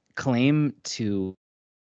a claim to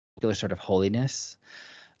a particular sort of holiness,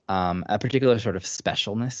 a particular sort of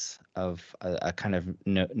specialness of a kind of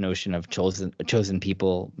notion of chosen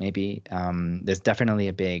people, maybe. There's definitely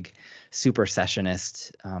a big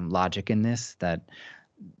supersessionist logic in this, that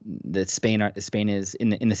Spain is in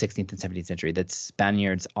the 16th and 17th century, that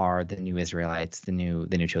Spaniards are the new Israelites, the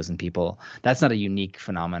new chosen people. That's not a unique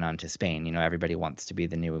phenomenon to Spain. Everybody wants to be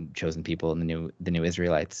the new chosen people and the new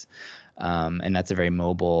Israelites, and that's a very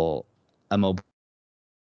mobile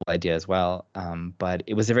idea as well. But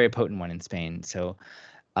it was a very potent one in Spain. So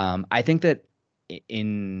I think that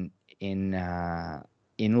in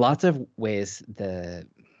lots of ways the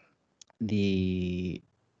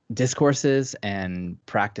discourses and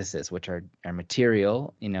practices which are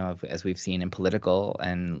material, as we've seen in political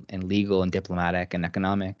and legal and diplomatic and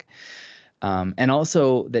economic, and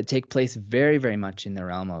also that take place very, very much in the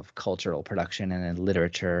realm of cultural production and in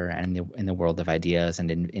literature and in the world of ideas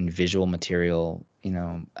and in visual material,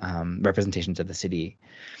 representations of the city.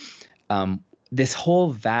 This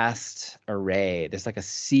whole vast array, there's like a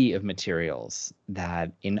sea of materials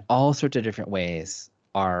that in all sorts of different ways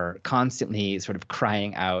are constantly sort of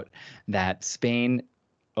crying out that Spain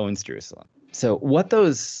owns Jerusalem. So what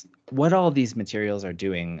all these materials are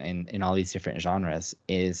doing in all these different genres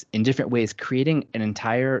is in different ways creating an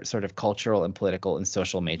entire sort of cultural and political and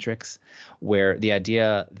social matrix where the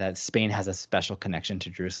idea that Spain has a special connection to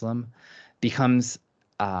Jerusalem becomes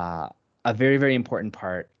a very, very important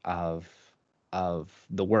part of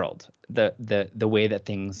the world, the way that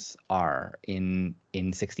things are in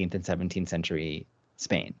 16th and 17th century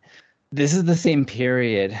Spain. This is the same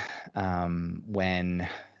period when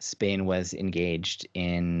Spain was engaged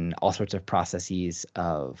in all sorts of processes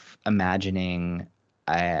of imagining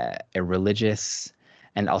a religious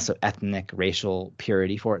and also ethnic, racial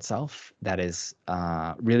purity for itself that is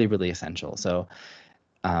really, really essential. So,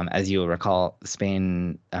 as you'll recall,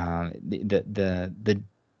 Spain, the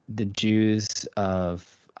Jews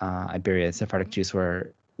of Iberia, Sephardic Jews,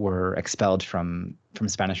 were expelled from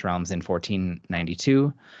Spanish realms in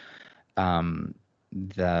 1492.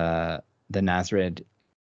 The Nasrid,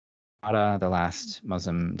 the last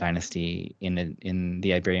Muslim dynasty in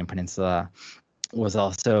the Iberian Peninsula, was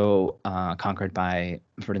also conquered by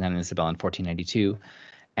Ferdinand and Isabel in 1492.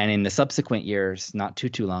 And in the subsequent years, not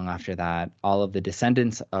too long after that, all of the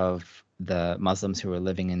descendants of the Muslims who were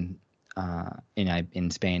living in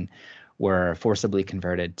Spain were forcibly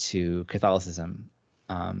converted to Catholicism.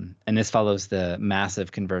 And this follows the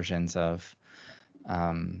massive conversions of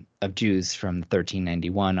Jews from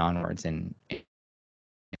 1391 onwards. And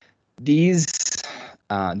these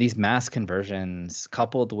mass conversions,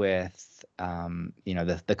 coupled with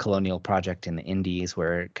the colonial project in the Indies,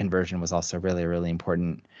 where conversion was also really, really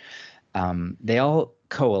important, they all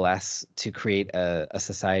coalesce to create a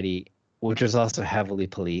society which was also heavily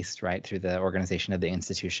policed, right, through the organization of the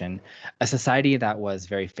institution, a society that was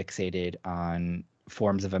very fixated on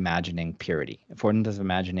forms of imagining purity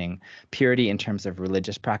in terms of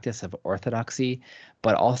religious practice, of orthodoxy,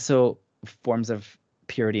 but also forms of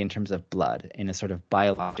purity in terms of blood, in a sort of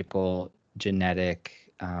biological,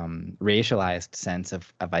 genetic, racialized sense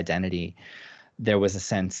of identity. There was a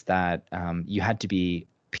sense that you had to be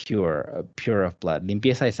pure of blood.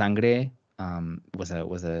 Limpieza y sangre was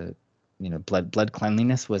a blood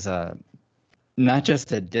cleanliness was not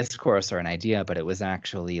just a discourse or an idea, but it was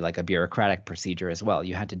actually like a bureaucratic procedure as well.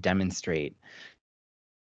 You had to demonstrate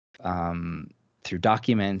through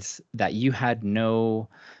documents that you had no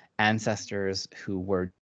ancestors who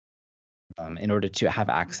were, in order to have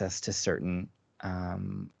access to certain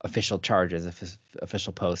official charges,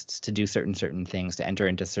 official posts, to do certain things, to enter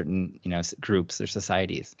into certain groups or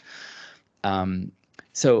societies.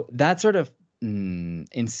 So that sort of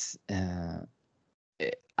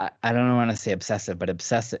I don't want to say obsessive, but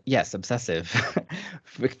obsessive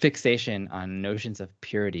fixation on notions of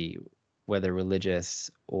purity, whether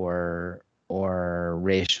religious or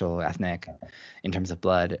racial, ethnic, in terms of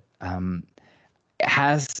blood,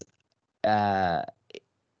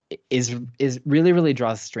 is really, really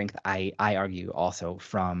draws strength, I argue, also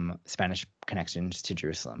from Spanish connections to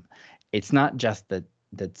Jerusalem. It's not just that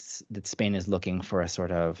Spain is looking for a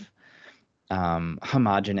sort of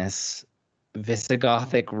homogenous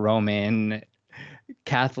Visigothic, Roman,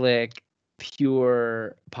 Catholic,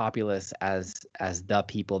 pure populace as the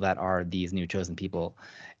people that are these new chosen people.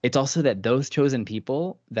 It's also that those chosen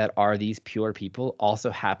people that are these pure people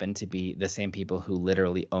also happen to be the same people who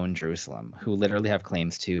literally own Jerusalem, who literally have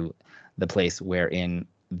claims to the place wherein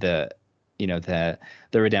the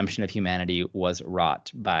redemption of humanity was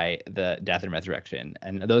wrought by the death and resurrection,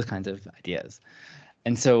 and those kinds of ideas.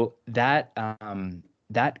 And so that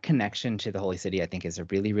connection to the Holy City, I think, is a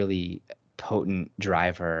really, really potent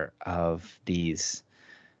driver of these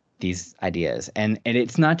ideas. And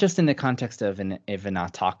it's not just in the context of an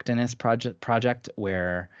autochthonous project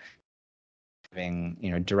where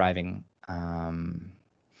deriving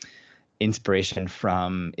inspiration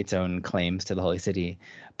from its own claims to the Holy City,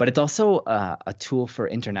 but it's also a tool for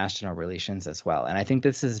international relations as well. And I think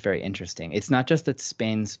this is very interesting. It's not just that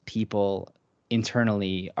Spain's people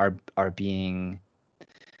internally are being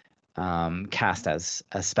cast as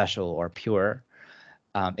special or pure.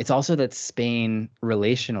 It's also that Spain,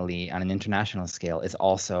 relationally on an international scale, is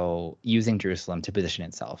also using Jerusalem to position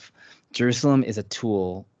itself. Jerusalem is a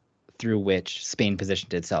tool through which Spain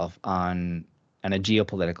positioned itself on a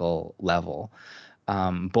geopolitical level,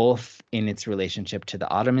 both in its relationship to the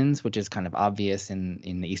Ottomans, which is kind of obvious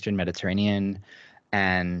in the Eastern Mediterranean,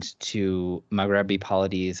 and to Maghrebi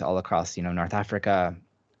polities all across North Africa,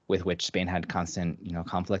 with which Spain had constant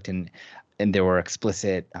conflict, and there were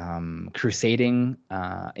explicit crusading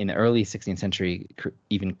in the early 16th century,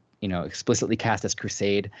 even explicitly cast as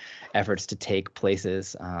crusade efforts to take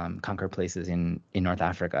places, conquer places in North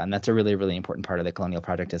Africa, and that's a really, really important part of the colonial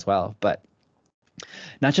project as well. But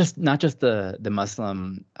not just the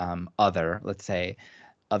Muslim other, let's say,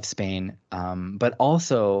 of Spain, but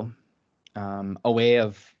also a way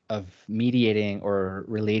of mediating or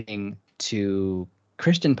relating to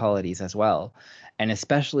Christian polities as well, and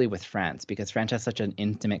especially with France, because France has such an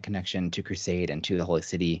intimate connection to Crusade and to the Holy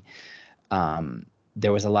City.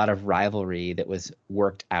 There was a lot of rivalry that was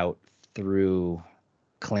worked out through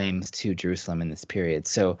claims to Jerusalem in this period.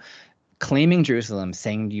 So claiming Jerusalem,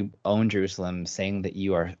 saying you own Jerusalem, saying that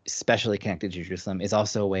you are especially connected to Jerusalem is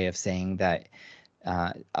also a way of saying that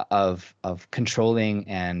of controlling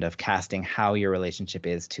and of casting how your relationship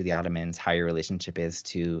is to the Ottomans, how your relationship is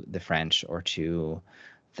to the French or to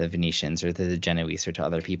the Venetians or to the Genoese or to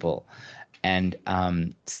other people. And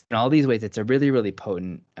in all these ways, it's a really, really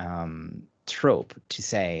potent trope to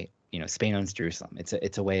say, Spain owns Jerusalem.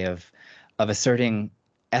 It's a way of asserting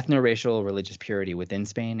ethno-racial religious purity within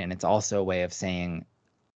Spain, and it's also a way of saying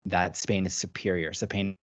that Spain is superior.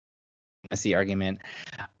 Spain is the argument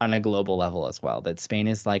on a global level as well, that Spain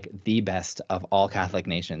is like the best of all Catholic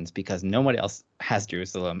nations because nobody else has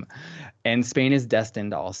Jerusalem, and Spain is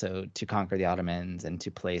destined also to conquer the Ottomans and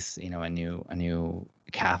to place, a new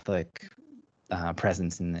Catholic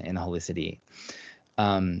presence in the Holy City,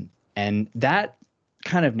 and that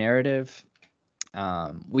kind of narrative.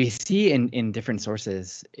 We see in different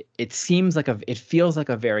sources, it feels like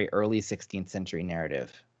a very early 16th century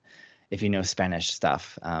narrative, if you know Spanish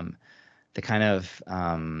stuff. The kind of,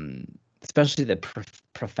 especially the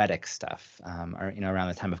prophetic stuff, or around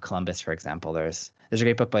the time of Columbus, for example. There's a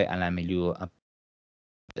great book by Alain Milou,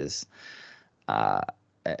 his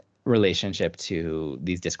relationship to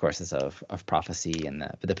these discourses of prophecy and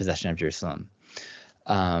the possession of Jerusalem.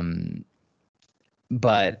 But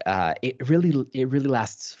it really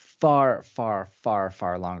lasts far, far, far,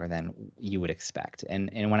 far longer than you would expect.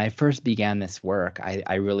 And when I first began this work,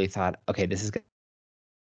 I really thought, okay, this is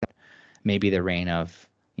maybe the reign of,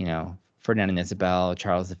 Ferdinand and Isabel,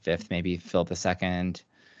 Charles V, maybe Philip II.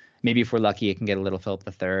 Maybe if we're lucky, it can get a little Philip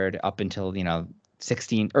III up until, early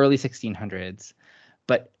 1600s.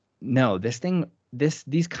 But no,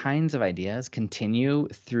 these kinds of ideas continue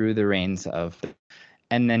through the reigns of.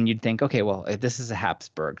 And then you'd think, okay, well, this is a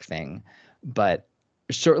Habsburg thing, but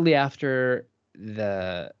shortly after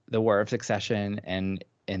the War of Succession and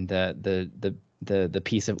the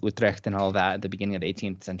Peace of Utrecht and all that at the beginning of the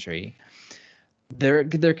 18th century,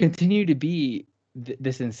 there continue to be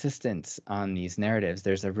this insistence on these narratives.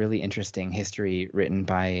 There's a really interesting history written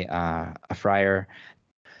by a friar,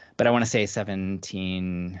 but I want to say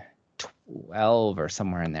 1712 or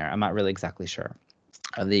somewhere in there. I'm not really exactly sure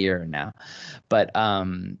of the year now, but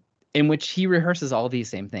in which he rehearses all these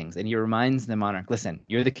same things, and he reminds the monarch, listen,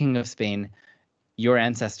 you're the king of Spain, your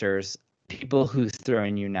ancestors, people whose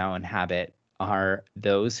throne you now inhabit are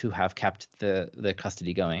those who have kept the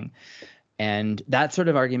custody going. And that sort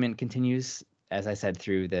of argument continues, as I said,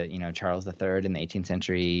 through the Charles III in the 18th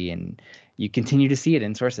century, and you continue to see it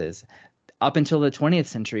in sources up until the 20th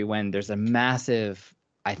century, when there's a massive,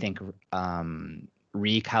 I think,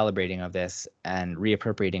 recalibrating of this and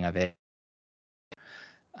reappropriating of it,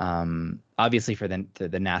 obviously for the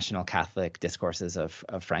national Catholic discourses of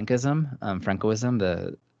Francoism,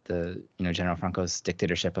 the General Franco's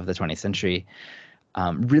dictatorship of the 20th century.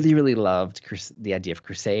 Really loved the idea of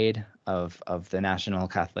crusade, of the national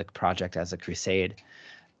Catholic project as a crusade,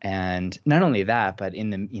 and not only that, but in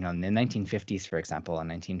the 1950s, for example, in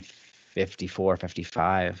 1954,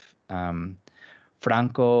 55,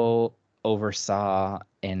 Franco oversaw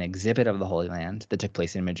an exhibit of the Holy Land that took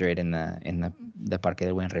place in Madrid in the Parque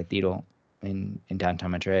del Buen Retiro in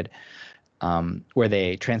downtown Madrid, where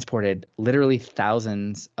they transported literally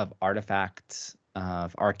thousands of artifacts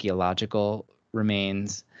of archaeological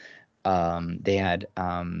remains. They had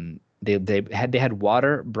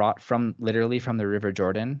water brought literally from the River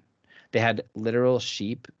Jordan. They had literal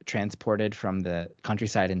sheep transported from the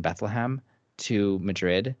countryside in Bethlehem to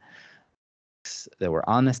Madrid that were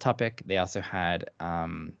on this topic. They also had a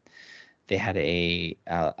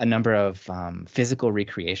number of physical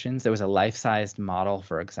recreations. There was a life-sized model,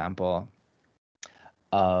 for example,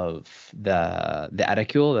 of the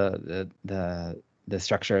aedicule, the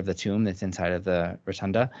structure of the tomb that's inside of the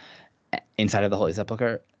rotunda, inside of the Holy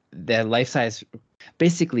Sepulchre. The life-size,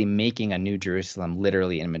 basically making a new Jerusalem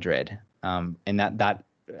literally in Madrid, and that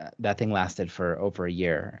thing lasted for over a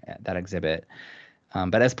year, that exhibit.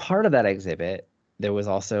 But as part of that exhibit, there was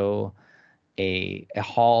also a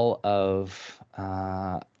hall of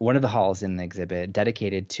one of the halls in the exhibit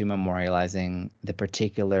dedicated to memorializing the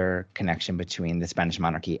particular connection between the Spanish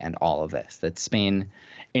monarchy and all of this. That Spain,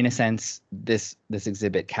 in a sense, this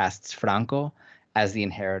exhibit casts Franco as the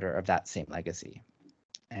inheritor of that same legacy.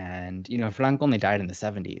 And Franco only died in the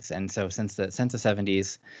 70s, and so since the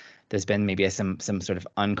 70s, there's been maybe some sort of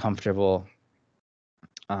uncomfortable,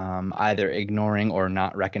 either ignoring or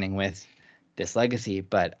not reckoning with this legacy.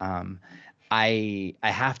 But I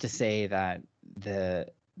have to say that the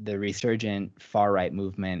resurgent far right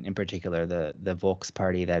movement, in particular the Vox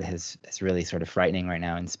party that is really sort of frightening right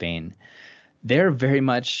now in Spain, they're very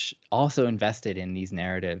much also invested in these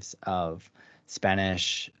narratives of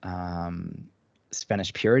Spanish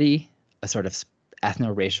purity, a sort of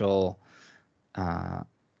ethno-racial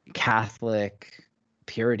Catholic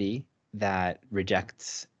purity that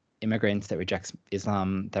rejects immigrants, that rejects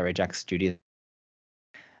Islam, that rejects Judaism.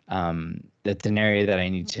 That's an area that I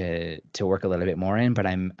need to work a little bit more in, but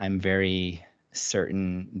I'm very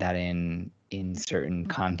certain that in certain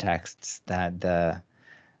contexts that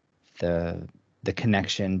the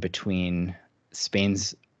connection between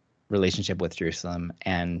Spain's relationship with Jerusalem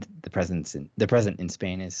and the present in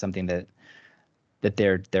Spain is something that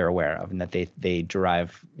they're aware of, and that they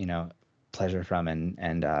derive pleasure from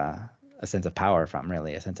and a sense of power from,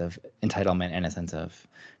 really, a sense of entitlement and a sense of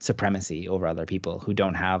supremacy over other people who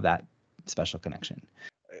don't have that special connection.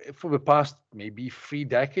 For the past maybe 3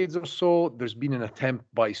 decades or so, there's been an attempt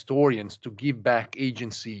by historians to give back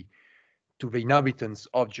agency to the inhabitants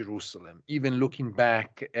of Jerusalem, even looking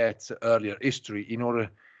back at earlier history in order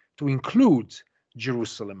to include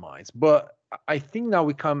Jerusalemites. But I think now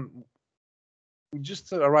we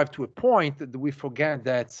just arrived to a point that we forget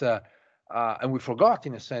that and we forgot,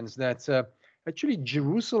 in a sense, that actually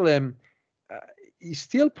Jerusalem is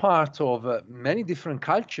still part of many different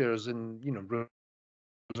cultures and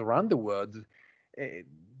around the world.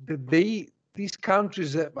 These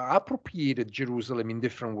countries appropriated Jerusalem in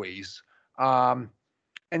different ways, and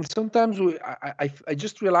sometimes I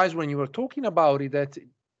just realized when you were talking about it that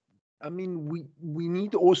we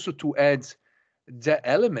need also to add the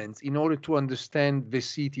element in order to understand the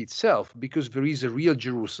city itself, because there is a real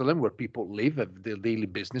Jerusalem where people live, have their daily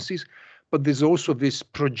businesses, but there's also this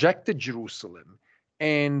projected Jerusalem,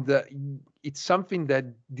 and it's something that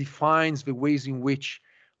defines the ways in which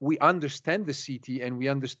we understand the city, and we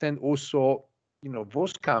understand also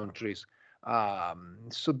those countries.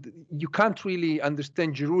 So you can't really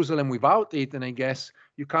understand Jerusalem without it, and I guess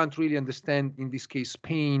you can't really understand, in this case,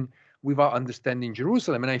 Spain without understanding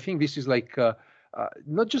Jerusalem. And I think this is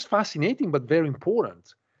not just fascinating, but very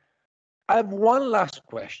important. I have one last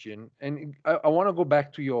question, and I want to go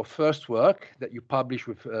back to your first work that you published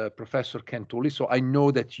with Professor Ken Tolley. So I know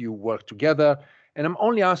that you work together, and I'm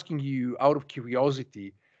only asking you out of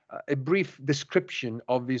curiosity a brief description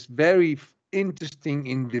of this very interesting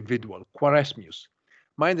individual, Quaresmius.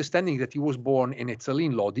 My understanding is that he was born in Italy,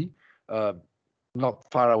 in Lodi,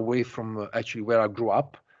 not far away from actually where I grew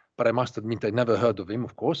up, but I must admit I never heard of him,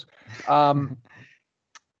 of course. And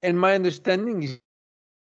my understanding is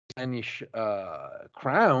Spanish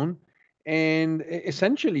crown, and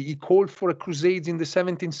essentially he called for a crusade in the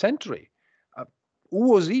 17th century. Who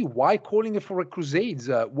was he? Why calling it for a crusade?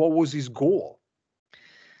 What was his goal?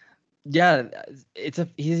 Yeah,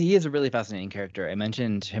 he is a really fascinating character. I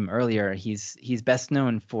mentioned him earlier. He's best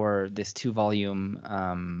known for this two volume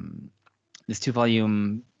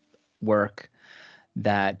work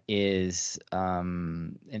that is a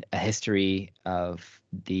history of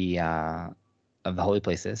the holy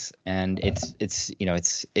places, and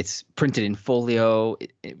it's printed in folio,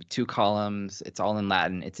 2 columns. It's all in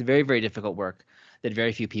Latin. It's a very, very difficult work that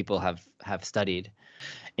very few people have studied.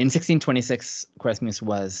 In 1626, Quaresmius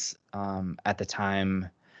was at the time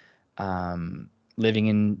living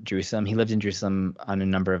in Jerusalem. He lived in Jerusalem on a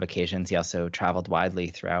number of occasions. He also traveled widely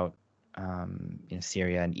throughout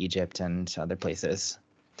Syria and Egypt and other places.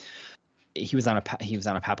 He was on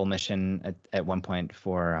a papal mission at one point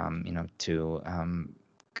for to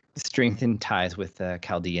strengthen ties with the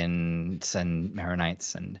Chaldeans and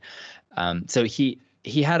Maronites, and so he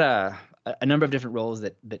had a number of different roles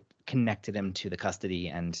that connected him to the custody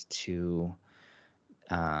and to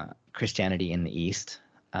Christianity in the East.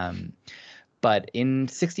 But in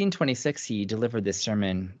 1626, he delivered this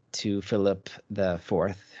sermon to Philip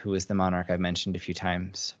IV, who is the monarch I've mentioned a few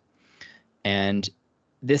times. And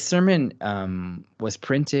this sermon was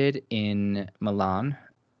printed in Milan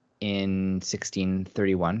in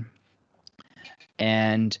 1631.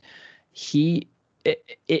 And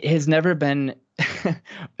it has never been,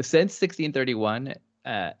 since 1631,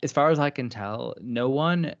 as far as I can tell, no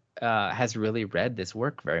one has really read this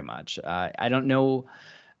work very much. I don't know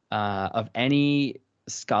of any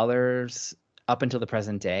scholars up until the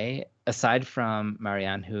present day, aside from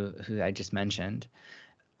Marianne, who I just mentioned,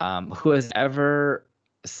 who has ever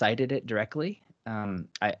cited it directly.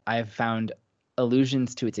 I've found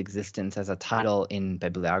allusions to its existence as a title in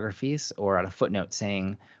bibliographies or at a footnote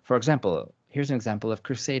saying, for example, here's an example of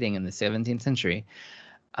crusading in the 17th century,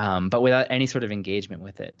 but without any sort of engagement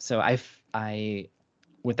with it. So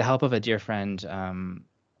with the help of a dear friend,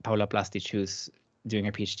 Paula Plastic, who's doing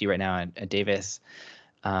her PhD right now at Davis,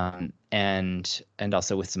 and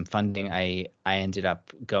also with some funding, I ended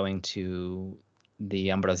up going to the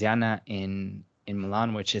Ambrosiana in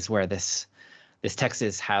Milan, which is where this text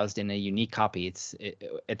is housed in a unique copy.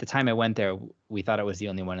 At the time I went there, we thought it was the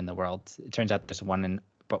only one in the world. It turns out there's one in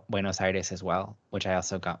Buenos Aires as well, which I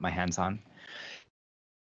also got my hands on.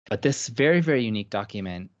 But this very, very unique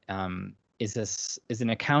document is an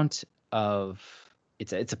account of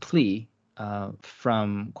it's a plea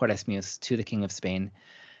from Quaresmius to the King of Spain,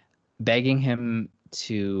 begging him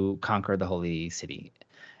to conquer the Holy City.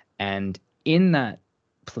 And in that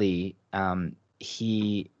plea,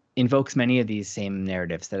 he invokes many of these same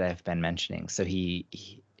narratives that I've been mentioning. So he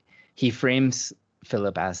frames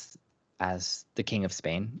Philip as the King of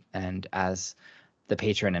Spain and as the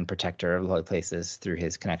patron and protector of holy places through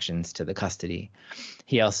his connections to the custody.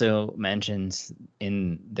 He also mentions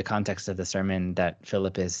in the context of the sermon that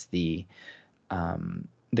Philip is the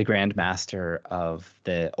Grand Master of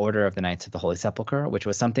the Order of the Knights of the Holy Sepulchre, which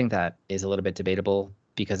was something that is a little bit debatable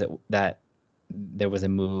because there was a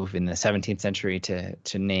move in the 17th century to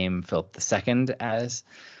name Philip II as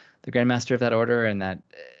the Grand Master of that order, and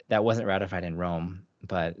that wasn't ratified in Rome.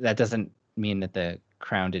 But that doesn't mean that the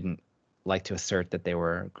crown didn't like to assert that they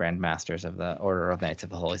were Grand Masters of the Order of the Knights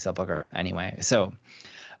of the Holy Sepulchre anyway. So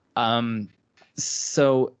in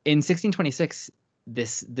 1626,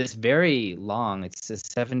 this very long, it's a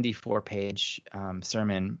 74-page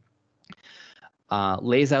sermon,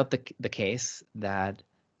 lays out the case that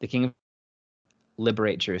the king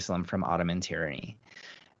liberate Jerusalem from Ottoman tyranny.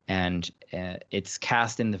 And it's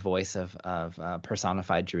cast in the voice of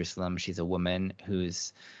personified Jerusalem. She's a woman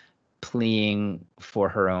who's pleading for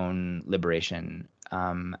her own liberation,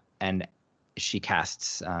 and she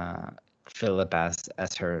casts Philip as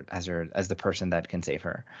the person that can save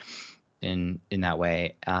her in that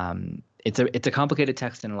way. It's a complicated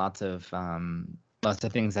text and lots of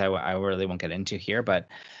things that I really won't get into here, but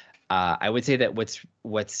I would say that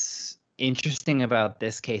what's interesting about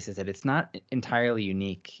this case is that it's not entirely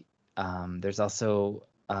unique. There's also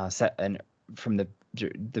from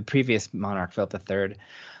the previous monarch, Philip III.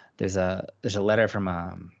 There's a letter from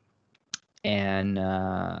an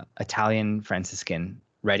Italian Franciscan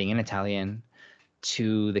writing in Italian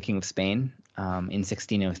to the King of Spain in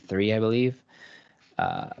 1603, I believe,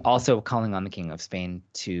 also calling on the King of Spain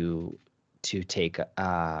to take up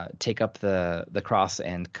the cross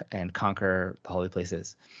and conquer the holy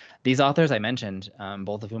places. These authors I mentioned,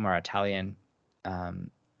 both of whom are Italian,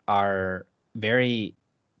 are very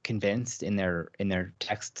convinced in their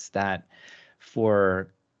texts that,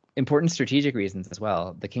 for important strategic reasons as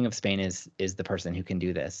well, the King of Spain is the person who can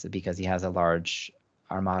do this, because he has a large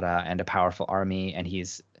armada and a powerful army, and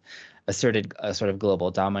he's asserted a sort of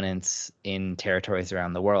global dominance in territories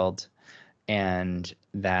around the world, and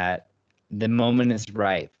that the moment is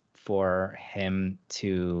right for him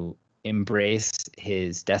to embrace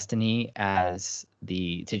his destiny as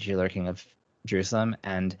the titular king of Jerusalem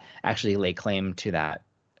and actually lay claim to that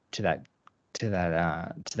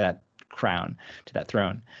crown, to that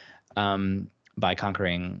throne, by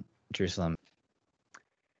conquering Jerusalem.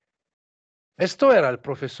 Esto era el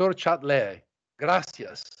profesor Châtelet.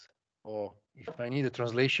 Gracias. Or if I need a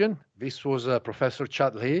translation, this was Professor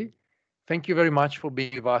Châtelet. Thank you very much for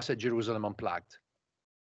being with us at Jerusalem Unplugged.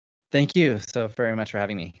 Thank you so very much for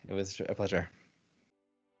having me. It was a pleasure.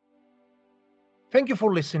 Thank you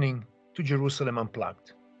for listening to Jerusalem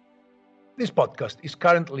Unplugged. This podcast is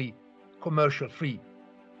currently commercial free.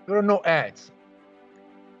 There are no ads.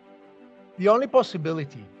 The only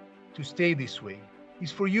possibility to stay this way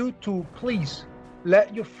is for you to please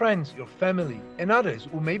let your friends, your family, and others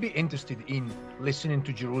who may be interested in listening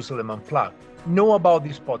to Jerusalem Unplugged know about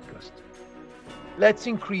this podcast. Let's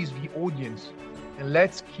increase the audience and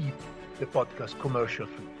let's keep the podcast commercial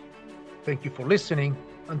free. Thank you for listening.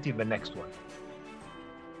 Until the next one.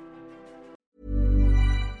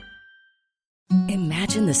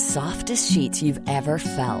 Imagine the softest sheets you've ever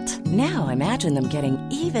felt. Now imagine them getting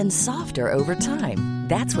even softer over time.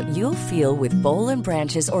 That's what you'll feel with Boll &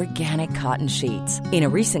 Branch's organic cotton sheets. In a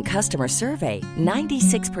recent customer survey,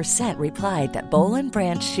 96% replied that Boll &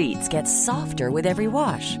 Branch sheets get softer with every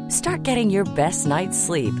wash. Start getting your best night's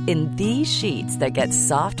sleep in these sheets that get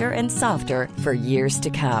softer and softer for years to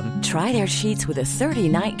come. Try their sheets with a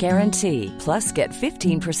 30-night guarantee. Plus, get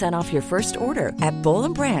 15% off your first order at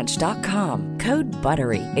BollandBranch.com. Code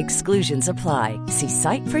BUTTERY. Exclusions apply. See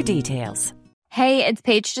site for details. Hey, it's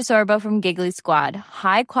Paige DeSorbo from Giggly Squad.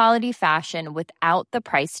 High quality fashion without the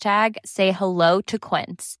price tag. Say hello to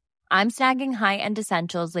Quince. I'm snagging high-end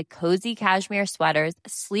essentials like cozy cashmere sweaters,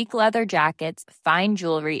 sleek leather jackets, fine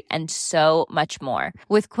jewelry, and so much more.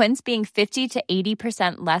 With Quince being 50 to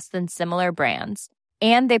 80% less than similar brands.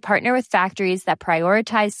 And they partner with factories that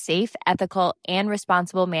prioritize safe, ethical, and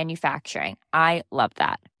responsible manufacturing. I love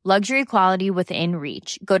that. Luxury quality within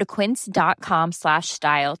reach. Go to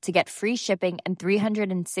quince.com/style to get free shipping and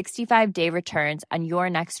 365-day returns on your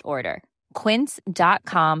next order.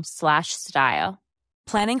 Quince.com/style.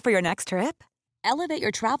 Planning for your next trip? Elevate your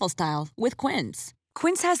travel style with Quince.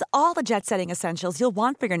 Quince has all the jet-setting essentials you'll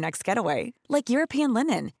want for your next getaway, like European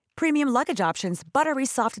linen, premium luggage options, buttery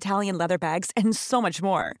soft Italian leather bags, and so much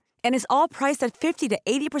more. And is all priced at 50 to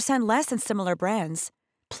 80% less than similar brands.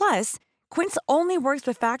 Plus, Quince only works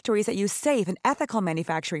with factories that use safe and ethical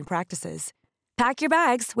manufacturing practices. Pack your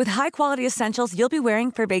bags with high-quality essentials you'll be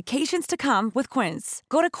wearing for vacations to come with Quince.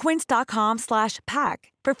 Go to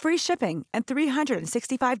quince.com/pack for free shipping and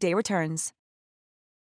 365-day returns.